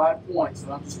give you 5 points,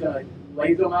 and I'm just going to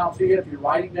lay them out to you. If you're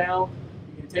writing down,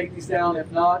 you can take these down.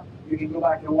 If not, you can go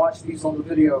back and watch these on the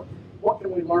video. What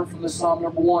can we learn from this psalm?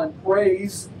 Number 1,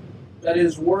 praise, that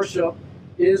is worship,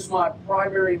 is my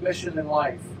primary mission in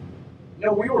life. You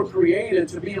know, we were created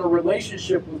to be in a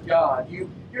relationship with God.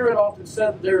 You hear it often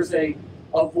said that there's a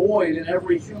void in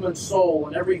every human soul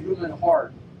and every human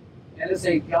heart. And it's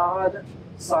a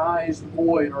God-sized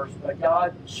void, or a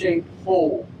God-shaped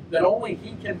hole that only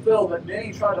He can fill, that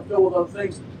many try to fill with other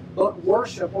things. But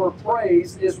worship or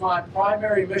praise is my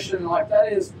primary mission in life.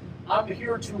 That is, I'm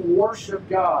here to worship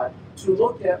God, to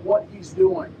look at what He's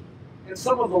doing. And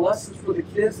some of the lessons for the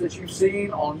kids that you've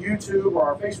seen on YouTube or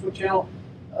our Facebook channel,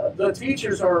 the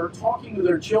teachers are talking to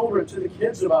their children, to the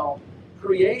kids, about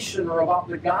creation or about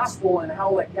the gospel and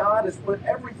how that God has put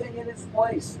everything in its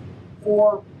place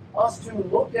for us to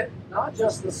look at not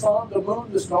just the sun, the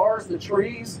moon, the stars, the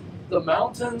trees, the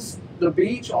mountains, the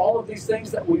beach, all of these things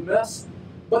that we miss,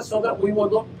 but so that we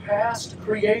would look past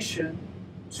creation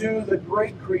to the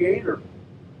great Creator.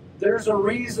 There's a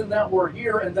reason that we're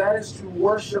here, and that is to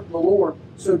worship the Lord.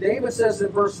 So David says in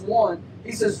verse 1,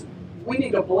 he says, we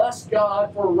need to bless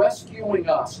God for rescuing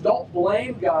us. Don't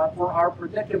blame God for our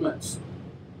predicaments.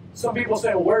 Some people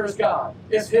say, well, where's God?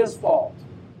 It's His fault.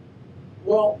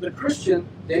 Well, the Christian,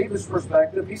 David's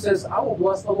perspective, he says, I will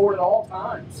bless the Lord at all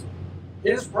times.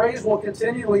 His praise will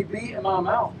continually be in my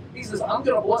mouth. He says, I'm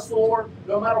going to bless the Lord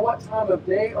no matter what time of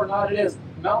day or night it is.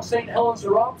 Mount St. Helens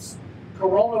erupts.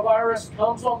 Coronavirus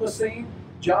comes on the scene.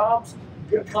 Jobs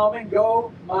come and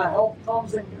go. My health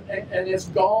comes and it's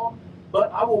gone.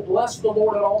 But I will bless the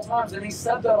Lord at all times. And he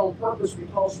said that on purpose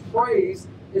because praise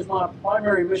is my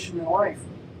primary mission in life.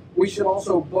 We should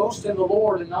also boast in the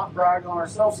Lord and not brag on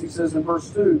ourselves. He says in verse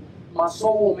 2, my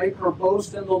soul will make her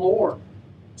boast in the Lord.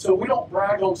 So we don't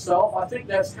brag on self. I think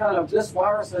that's kind of, this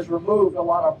virus has removed a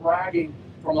lot of bragging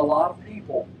from a lot of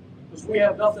people because we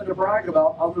have nothing to brag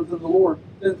about other than the Lord.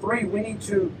 Then 3, we need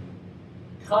to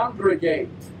congregate.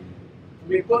 Let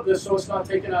me put this so it's not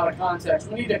taken out of context.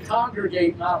 We need to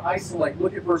congregate, not isolate.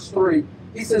 Look at verse 3.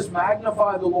 He says,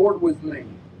 magnify the Lord with me.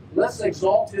 Let's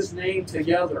exalt His name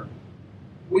together.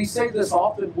 We say this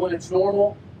often when it's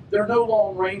normal. There are no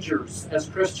lone rangers as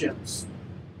Christians.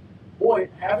 Boy,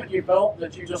 haven't you felt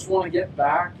that you just want to get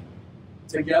back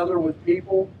together with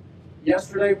people?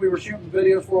 Yesterday we were shooting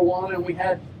videos for Awana and we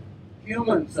had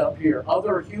humans up here,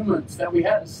 other humans that we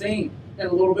hadn't seen in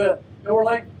a little bit. And we're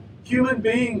like human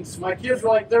beings. My kids were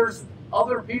like, there's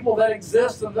other people that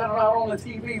exist and that are not on the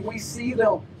TV. We see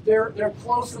them. They're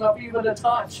close enough even to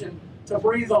touch and to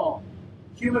breathe on.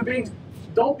 Human beings.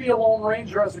 Don't be a lone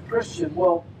ranger as a Christian.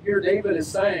 Well, here David is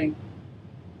saying,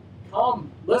 come,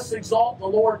 let's exalt the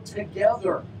Lord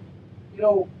together. You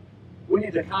know, we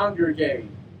need to congregate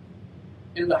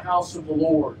in the house of the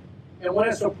Lord. And when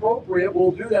it's appropriate,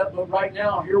 we'll do that. But right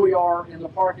now, here we are in the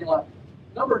parking lot.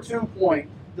 Number 2 point,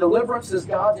 deliverance is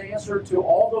God's answer to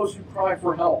all those who cry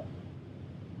for help.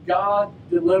 God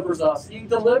delivers us. He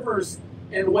delivers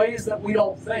in ways that we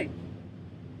don't think.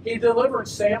 He delivered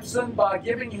Samson by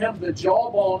giving him the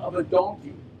jawbone of a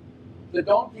donkey. The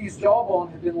donkey's jawbone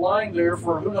had been lying there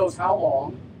for who knows how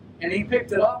long, and he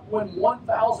picked it up when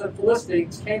 1,000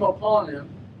 Philistines came upon him,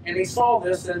 and he saw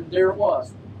this, and there it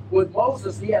was. With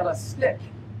Moses, he had a stick,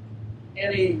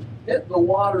 and he hit the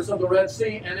waters of the Red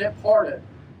Sea, and it parted.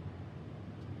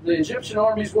 The Egyptian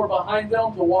armies were behind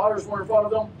them. The waters were in front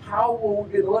of them. How will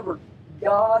we be delivered?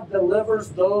 God delivers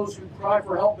those who cry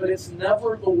for help, but it's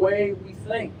never the way we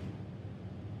think.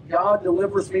 God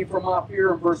delivers me from my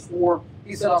fear in verse 4.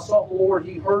 He said, I sought the Lord.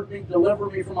 He heard me,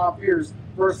 delivered me from my fears.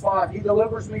 Verse 5, He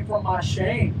delivers me from my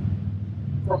shame,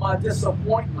 from my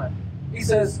disappointment. He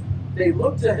says, they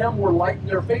looked to Him, were lightened,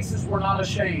 their faces were not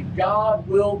ashamed. God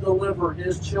will deliver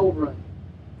His children.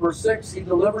 Verse 6, He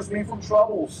delivers me from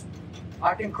troubles.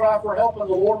 I can cry for help and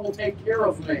the Lord will take care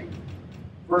of me.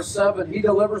 Verse 7, He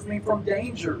delivers me from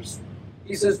dangers.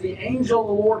 He says, the angel of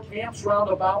the Lord camps round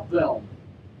about them.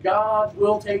 God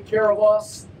will take care of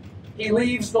us. He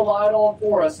leaves the light on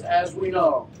for us, as we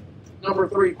know. Number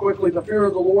 3, quickly, the fear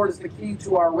of the Lord is the key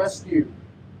to our rescue.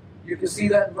 You can see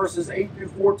that in verses 8 through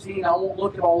 14. I won't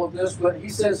look at all of this, but he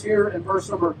says here in verse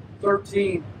number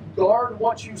 13, guard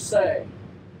what you say.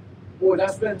 Boy,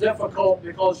 that's been difficult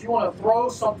because you want to throw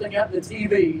something at the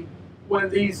TV when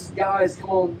these guys come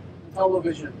on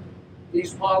television,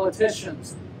 these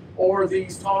politicians, or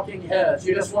these talking heads.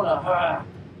 You just want to,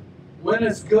 when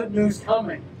is good news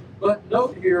coming? But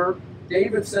note here,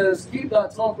 David says, keep thy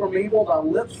tongue from evil, thy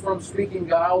lips from speaking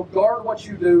guile. Guard what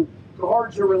you do.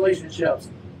 Guard your relationships.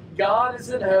 God is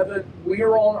in heaven. We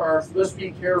are on earth. Let's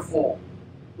be careful.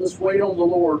 Let's wait on the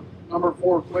Lord. Number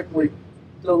 4, quickly.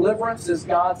 Deliverance is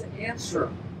God's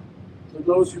answer to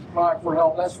those who cry for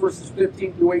help. That's verses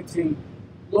 15 through 18.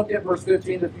 Look at verse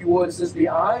 15 if you would. It says, the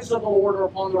eyes of the Lord are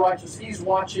upon the righteous. He's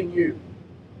watching you.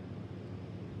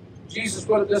 Jesus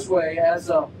put it this way, as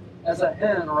a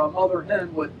hen or a mother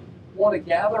hen would want to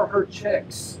gather her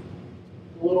chicks,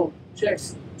 little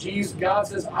chicks. God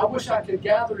says, I wish I could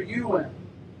gather you in.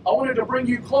 I wanted to bring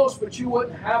you close, but you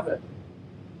wouldn't have it.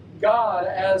 God,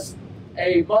 as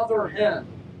a mother hen,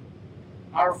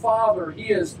 our Father,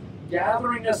 He is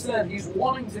gathering us in. He's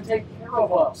wanting to take care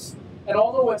of us. And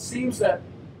although it seems that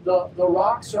the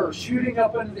rocks are shooting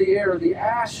up into the air, the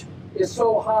ash is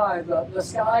so high, the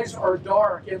skies are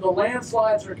dark, and the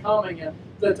landslides are coming, and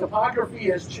the topography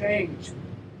has changed.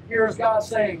 Here's God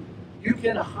saying, you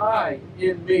can hide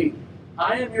in me.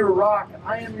 I am your rock.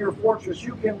 I am your fortress.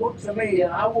 You can look to me,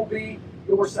 and I will be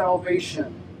your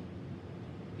salvation.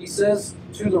 He says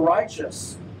to the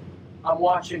righteous, I'm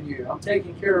watching you. I'm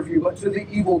taking care of you. But to the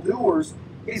evildoers,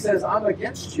 He says, I'm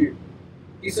against you.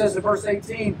 He says in verse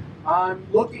 18, I'm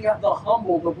looking at the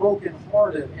humble, the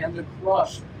brokenhearted, and the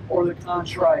crushed, or the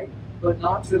contrite. but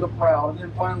not to the proud. And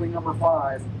then finally, number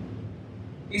 5,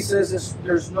 he says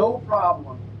there's no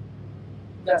problem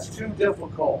that's too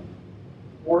difficult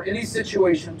or any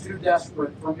situation too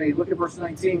desperate for me. Look at verse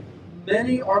 19.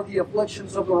 Many are the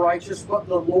afflictions of the righteous, but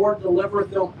the Lord delivereth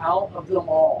them out of them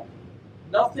all.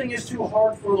 Nothing is too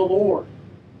hard for the Lord.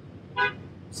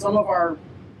 Some of our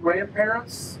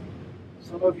grandparents,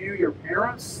 some of you, your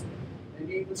parents,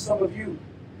 maybe even some of you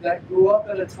that grew up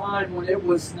at a time when it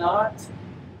was not,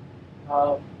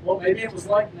 well, maybe it was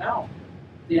like now.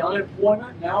 The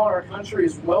unemployment now in our country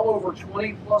is well over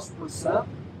 20+%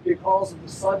 because of the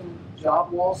sudden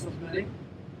job loss of many.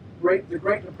 The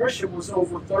Great Depression was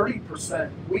over 30%.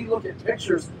 We look at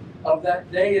pictures of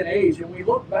that day and age, and we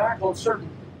look back on certain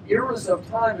eras of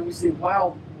time, and we see,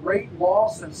 wow, great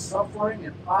loss and suffering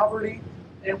and poverty.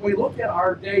 And we look at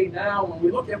our day now, and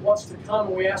we look at what's to come,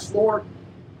 and we ask, Lord,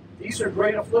 these are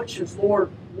great afflictions.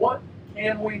 Lord, what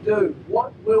can we do?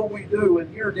 What will we do?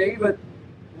 And here David,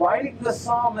 writing the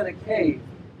psalm in a cave,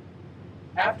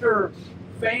 after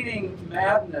feigning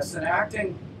madness and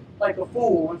acting like a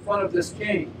fool in front of this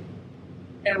king,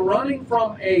 and running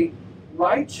from a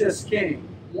righteous king,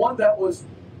 one that was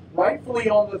rightfully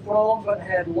on the throne but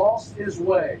had lost his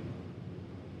way.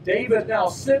 David now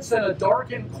sits in a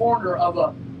darkened corner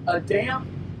of a damp,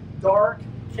 dark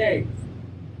cave,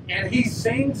 and he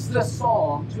sings this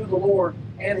song to the Lord,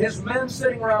 and his men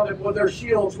sitting around him with their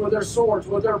shields, with their swords,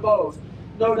 with their bows,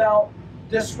 no doubt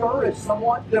discouraged,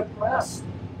 somewhat depressed,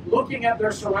 looking at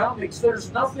their surroundings.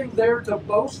 There's nothing there to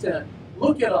boast in.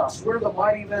 Look at us. We're the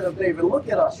mighty men of David. Look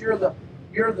at us. You're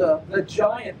the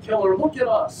giant killer. Look at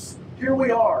us. Here we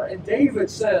are. And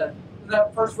David said in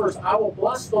that first verse, I will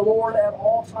bless the Lord at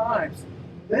all times.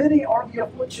 Many are the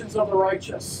afflictions of the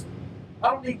righteous. I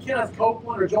don't need Kenneth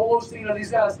Copeland or Joel Osteen or these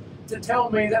guys to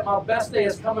tell me that my best day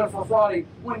is coming for Friday,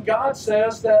 when God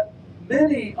says that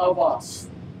many of us,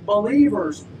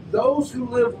 believers, those who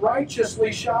live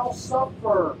righteously shall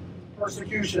suffer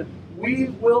persecution. We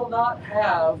will not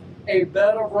have a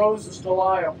bed of roses to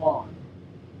lie upon.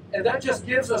 And that just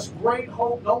gives us great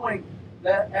hope, knowing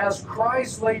that as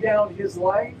Christ laid down his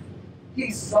life,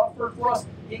 he suffered for us.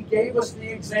 He gave us the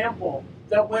example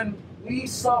that when we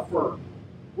suffer,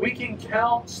 we can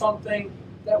count something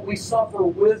that we suffer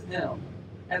with him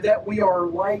and that we are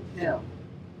like him.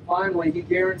 Finally, he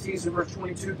guarantees in verse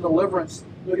 22 deliverance.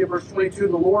 Look at verse 22.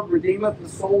 The Lord redeemeth the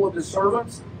soul of his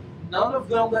servants. None of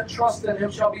them that trust in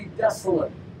him shall be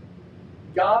desolate.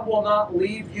 God will not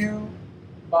leave you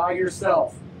by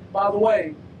yourself. By the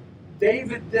way,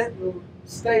 David didn't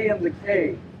stay in the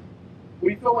cave.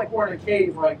 We feel like we're in a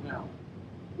cave right now.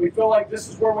 We feel like this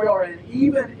is where we are. And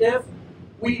even if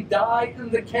we die in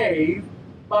the cave,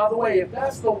 by the way, if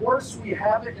that's the worst we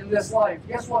have it in this life,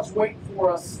 guess what's waiting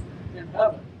for us in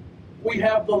heaven? We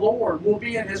have the Lord. We'll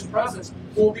be in his presence.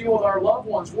 We'll be with our loved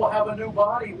ones. We'll have a new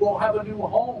body. We'll have a new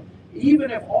home.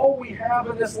 Even if all we have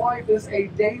in this life is a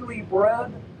daily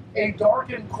bread, a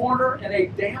darkened corner, and a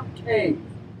damp cave,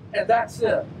 and that's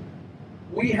it,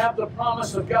 we have the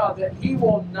promise of God that he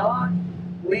will not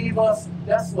leave us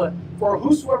desolate. For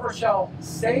whosoever shall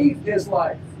save his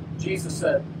life, Jesus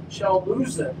said, shall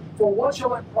lose it. For what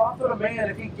shall it profit a man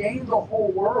if he gain the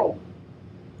whole world?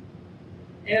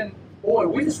 And boy,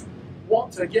 we just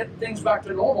want to get things back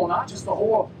to normal, not just the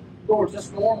whole world,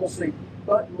 just normalcy,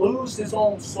 but lose his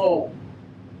own soul.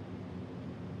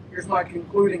 Here's my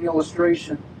concluding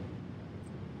illustration.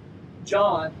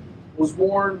 John was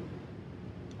born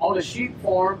on a sheep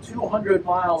farm 200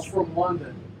 miles from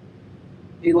London.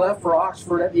 He left for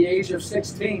Oxford at the age of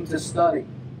 16 to study.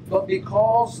 But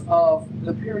because of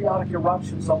the periodic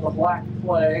eruptions of the Black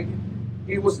Plague,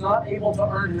 he was not able to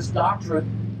earn his doctorate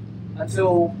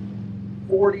until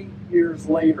 40 years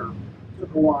later. It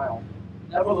took a while.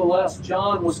 Nevertheless,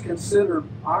 John was considered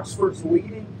Oxford's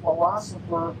leading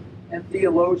philosopher and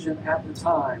theologian at the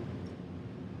time.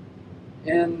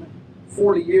 In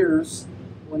 40 years,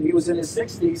 when he was in his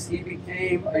 60s, he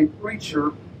became a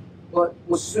preacher, but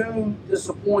was soon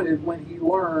disappointed when he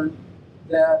learned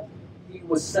that he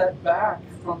was set back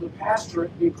from the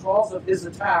pastorate because of his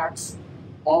attacks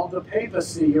on the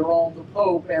papacy, or on the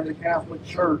Pope and the Catholic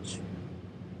Church.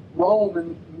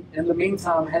 Rome, in the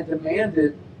meantime, had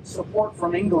demanded support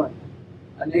from England,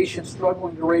 a nation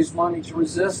struggling to raise money to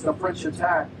resist a French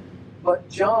attack. But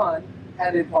John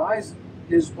had advised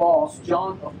his boss,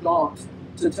 John of Gaunt,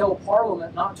 to tell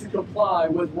Parliament not to comply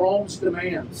with Rome's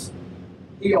demands.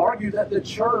 He argued that the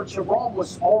Church of Rome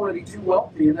was already too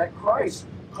wealthy and that Christ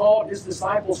called his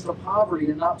disciples to poverty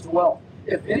and not to wealth.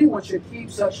 If anyone should keep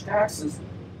such taxes,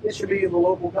 it should be in the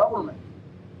local government.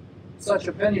 Such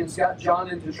opinions got John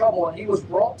into trouble, and he was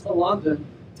brought to London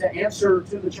to answer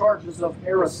to the charges of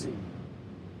heresy.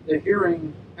 The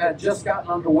hearing had just gotten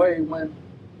underway when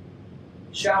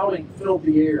shouting filled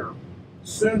the air.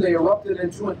 Soon they erupted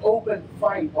into an open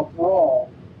fight, a brawl,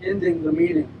 ending the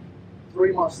meeting.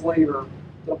 3 months later,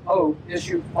 the Pope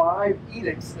issued 5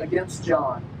 edicts against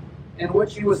John, in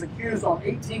which he was accused on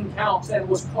 18 counts and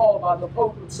was called by the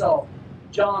Pope himself.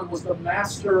 John was the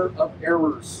master of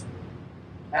errors.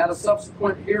 At a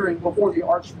subsequent hearing before the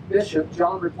Archbishop,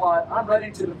 John replied, "I'm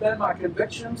ready to defend my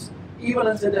convictions, even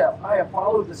unto death. I have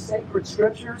followed the sacred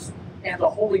scriptures and the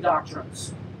holy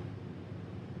doctrines."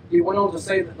 He went on to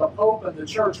say that the Pope and the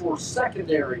Church were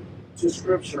secondary to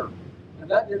Scripture, and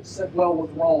that didn't sit well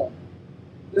with Rome.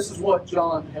 This is what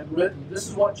John had written. This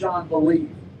is what John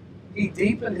believed. He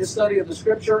deepened his study of the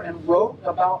Scripture and wrote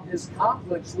about his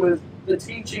conflicts with the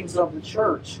teachings of the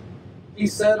Church. He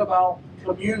said about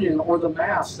communion or the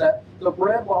Mass that the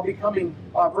bread, while becoming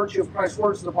by virtue of Christ's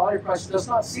words the body of Christ, does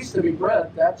not cease to be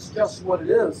bread. That's just what it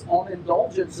is. On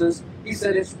indulgences, he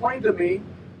said, "It's plain to me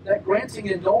that granting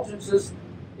indulgences,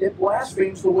 it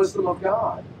blasphemes the wisdom of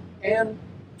God." And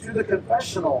to the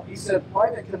confessional, he said,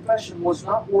 "Private confession was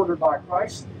not ordered by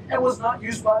Christ and was not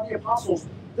used by the apostles.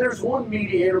 There's one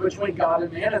mediator between God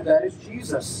and man, and that is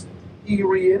Jesus." He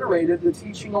reiterated the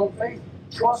teaching on faith.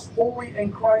 Trust wholly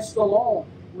in Christ alone.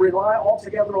 Rely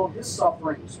altogether on his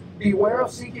sufferings. Beware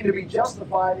of seeking to be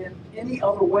justified in any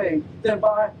other way than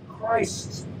by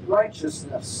Christ's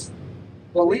righteousness.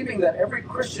 Believing that every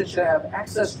Christian should have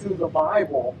access to the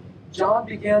Bible, John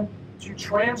began to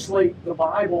translate the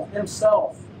Bible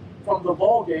himself from the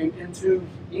Vulgate into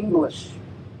English.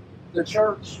 The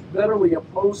church bitterly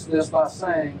opposed this by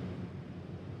saying,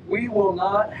 "We will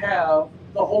not have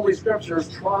the Holy Scriptures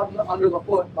trodden under the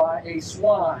foot by a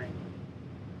swine."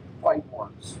 Fight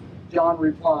words. John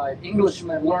replied,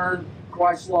 "Englishmen learn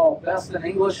Christ's law best in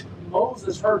English.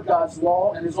 Moses heard God's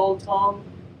law in his own tongue,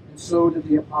 and so did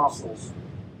the apostles."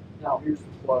 Now here's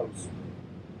the close.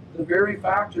 The very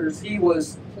factors he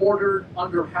was ordered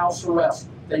under house arrest.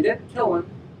 They didn't kill him.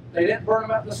 They didn't burn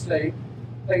him at the stake.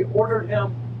 They ordered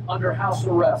him under house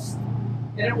arrest.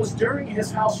 And it was during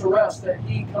his house arrest that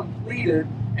he completed,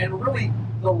 and really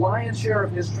the lion's share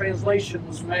of his translation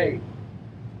was made.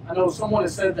 I know someone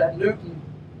has said that Newton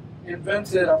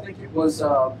invented, I think it was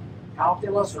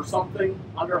calculus or something,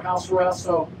 under house arrest.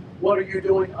 So what are you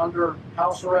doing under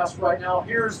house arrest right now?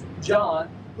 Here's John,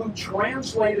 who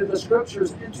translated the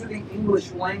Scriptures into the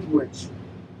English language.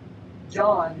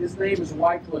 John, his name is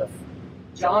Wycliffe.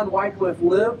 John Wycliffe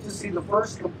lived to see the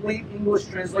first complete English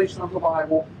translation of the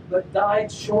Bible, but died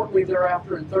shortly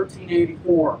thereafter in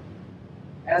 1384.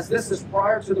 As this is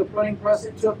prior to the printing press,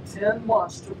 it took 10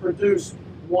 months to produce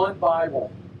one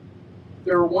Bible.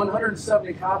 There are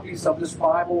 170 copies of this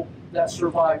Bible that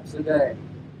survive today.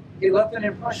 He left an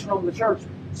impression on the church,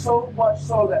 so much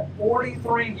so that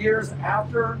 43 years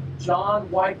after John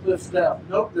Wycliffe's death,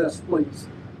 note this please,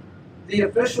 the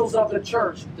officials of the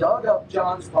church dug up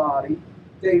John's body,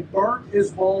 they burnt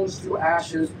his bones to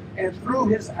ashes, and threw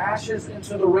his ashes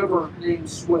into the river named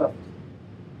Swift.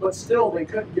 But still, they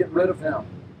couldn't get rid of him.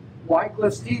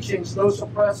 Wycliffe's teachings, though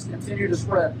suppressed, continue to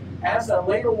spread. As a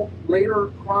later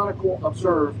chronicle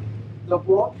observed, the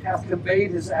book hath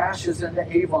conveyed his ashes into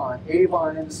Avon,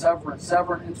 Avon into Severn,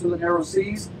 Severn into the narrow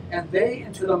seas, and they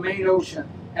into the main ocean.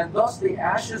 And thus the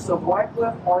ashes of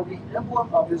Wycliffe are the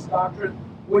emblem of his doctrine,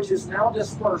 which is now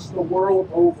dispersed the world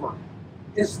over.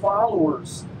 His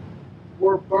followers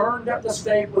were burned at the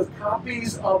stake with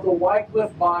copies of the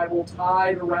Wycliffe Bible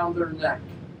tied around their neck.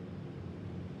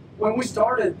 When we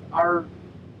started our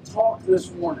talk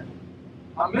this morning,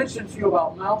 I mentioned to you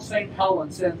about Mount St.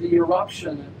 Helens and the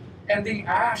eruption and the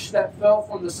ash that fell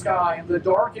from the sky and the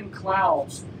darkened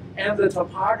clouds and the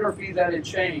topography that had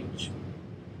changed.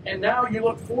 And now you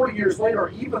look 40 years later,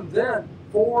 even then,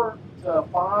 4 to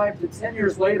 5 to 10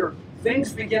 years later,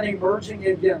 things began emerging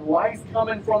again, life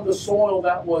coming from the soil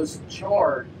that was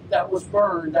charred, that was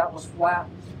burned, that was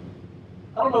flattened.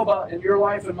 I don't know about in your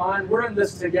life and mine, we're in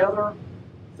this together.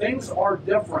 Things are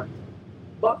different.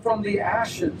 But from the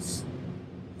ashes,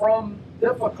 from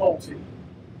difficulty,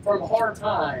 from hard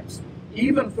times,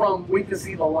 even from, we can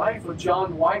see the life of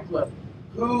John Wycliffe,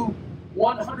 who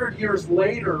 100 years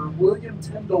later, William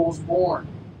Tyndale was born.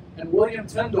 And William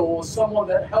Tyndale was someone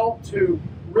that helped to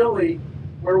really,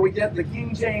 where we get the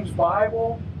King James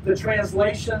Bible, the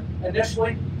translation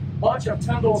initially, much of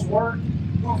Tyndale's work,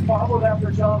 who followed after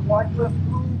John Wycliffe,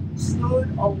 who stood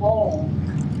alone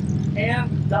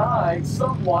and died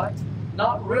somewhat,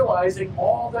 not realizing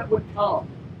all that would come.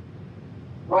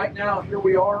 Right now, here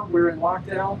we are, we're in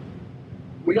lockdown.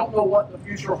 We don't know what the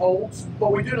future holds,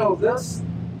 but we do know this,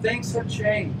 things have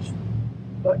changed.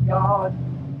 but God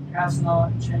has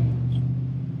not changed.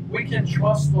 We can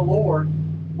trust the Lord,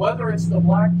 whether it's the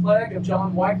Black Plague of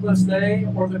John Wycliffe's day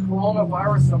or the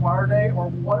coronavirus of our day or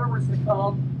whatever is to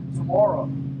come tomorrow.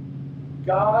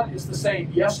 God is the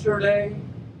same yesterday,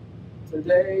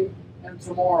 today, and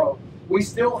tomorrow. We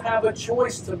still have a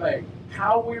choice to make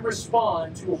how we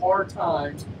respond to hard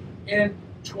times in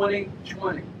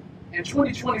 2020. And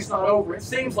 2020 is not over. It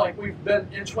seems like we've been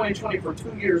in 2020 for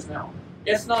 2 years now.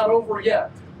 It's not over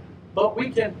yet. But we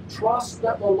can trust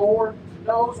that the Lord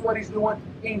knows what He's doing.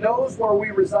 He knows where we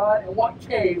reside and what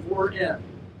cave we're in.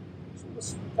 So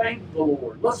let's thank the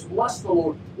Lord. Let's bless the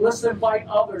Lord. Let's invite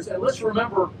others. And let's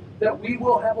remember that we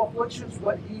will have afflictions,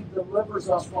 but He delivers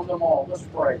us from them all. Let's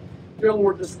pray. Dear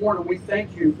Lord, this morning we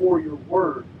thank You for Your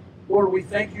word. Lord, we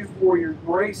thank You for Your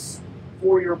grace,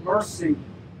 for Your mercy.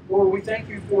 Lord, we thank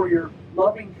You for Your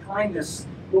loving kindness.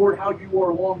 Lord, how You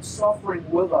are long-suffering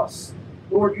with us.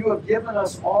 Lord, You have given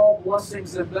us all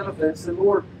blessings and benefits, and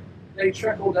Lord, they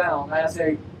trickle down as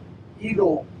a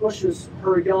eagle pushes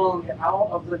her young out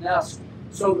of the nest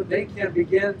so that they can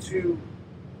begin to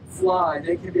fly.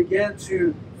 They can begin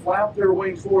to flap their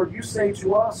wings. Lord, You say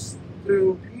to us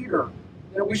through Peter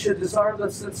that we should desire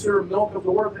the sincere milk of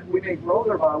the word that we may grow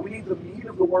thereby. We need the meat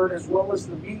of the word as well as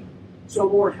the meat. So,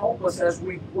 Lord, help us as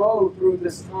we grow through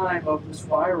this time of this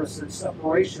virus and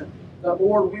separation, that,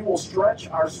 Lord, we will stretch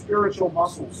our spiritual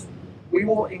muscles. We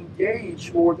will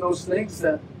engage, Lord, those things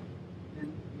that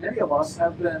many of us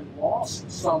have been lost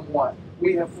somewhat.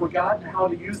 We have forgotten how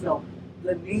to use them.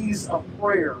 The knees of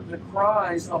prayer, the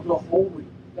cries of the holy,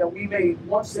 that we may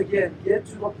once again get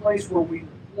to the place where we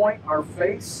point our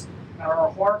face and our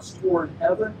hearts toward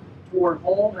heaven, toward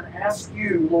home, and ask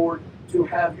You, Lord, to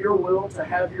have Your will, to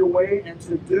have Your way, and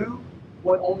to do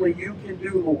what only You can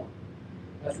do, Lord.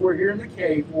 As we're here in the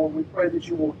cave, Lord, we pray that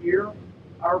You will hear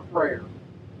our prayer.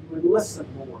 You would listen,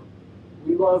 Lord.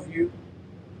 We love You,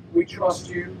 we trust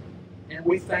You, and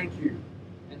we thank You.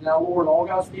 And now, Lord, all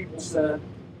God's people said,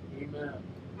 Amen.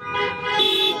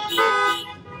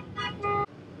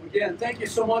 Again, thank you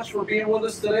so much for being with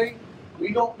us today.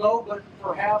 We don't know, but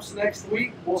perhaps next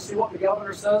week we'll see what the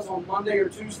governor says on Monday or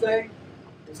Tuesday.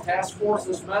 His task force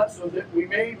has met, so that we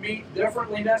may meet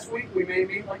differently next week. We may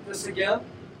meet like this again.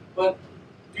 But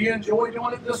do you enjoy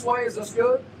doing it this way? Is this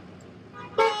good?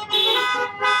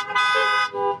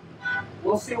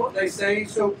 We'll see what they say.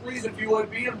 So please, if you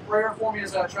would, be in prayer for me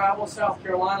as I travel to South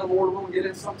Carolina. Lord, we'll get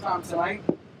in sometime tonight.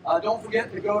 Don't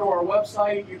forget to go to our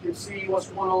website. You can see what's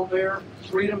going on there,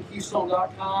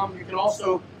 freedomkeystone.com. You can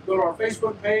also go to our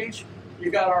Facebook page.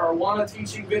 You've got our Awana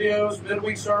teaching videos,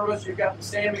 midweek service. You've got the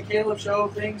Sam and Caleb show,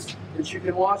 things that you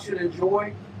can watch and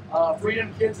enjoy.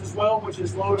 Freedom Kids as well, which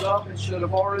is loaded up and should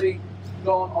have already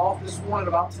gone off this morning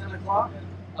about 10 o'clock.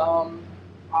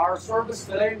 Our service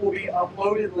today will be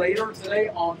uploaded later today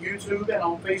on YouTube and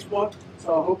on Facebook.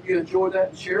 So I hope you enjoy that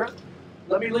and share it.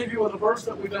 Let me leave you with a verse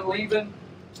that we've been leaving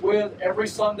with every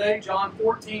Sunday, John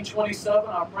 14:27.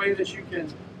 I pray that you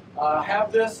can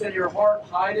have this in your heart,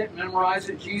 hide it, memorize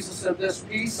it. Jesus said this,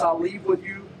 peace I leave with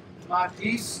you, my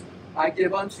peace I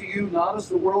give unto you, not as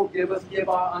the world giveth, give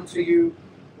I unto you.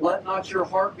 Let not your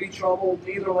heart be troubled,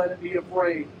 neither let it be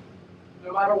afraid.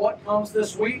 No matter what comes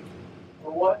this week,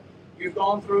 or what you've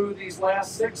gone through these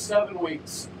last 6-7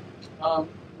 weeks,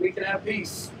 we can have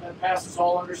peace that passes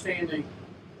all understanding.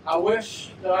 I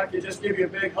wish that I could just give you a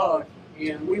big hug,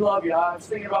 and we love you. I was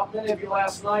thinking about many of you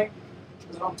last night,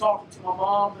 as I'm talking to my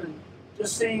mom and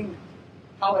just seeing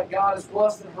how that God has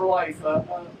blessed in her life,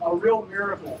 a real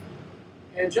miracle.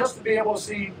 And just to be able to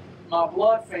see my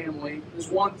blood family is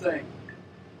one thing,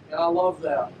 and I love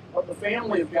that. But the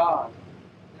family of God,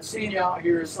 and seeing you out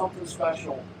here is something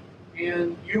special.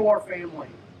 And you are family,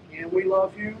 and we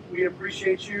love you, we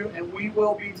appreciate you, and we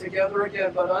will be together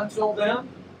again. But until then,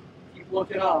 keep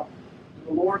looking up.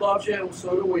 The Lord loves you, and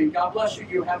so do we. God bless you.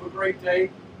 You have a great day.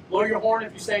 Blow your horn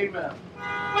if you say amen.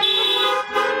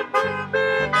 And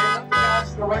let the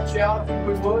guys direct you out if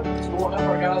we would. So we'll have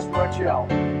our guys direct you out.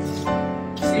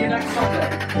 See you next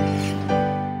Sunday.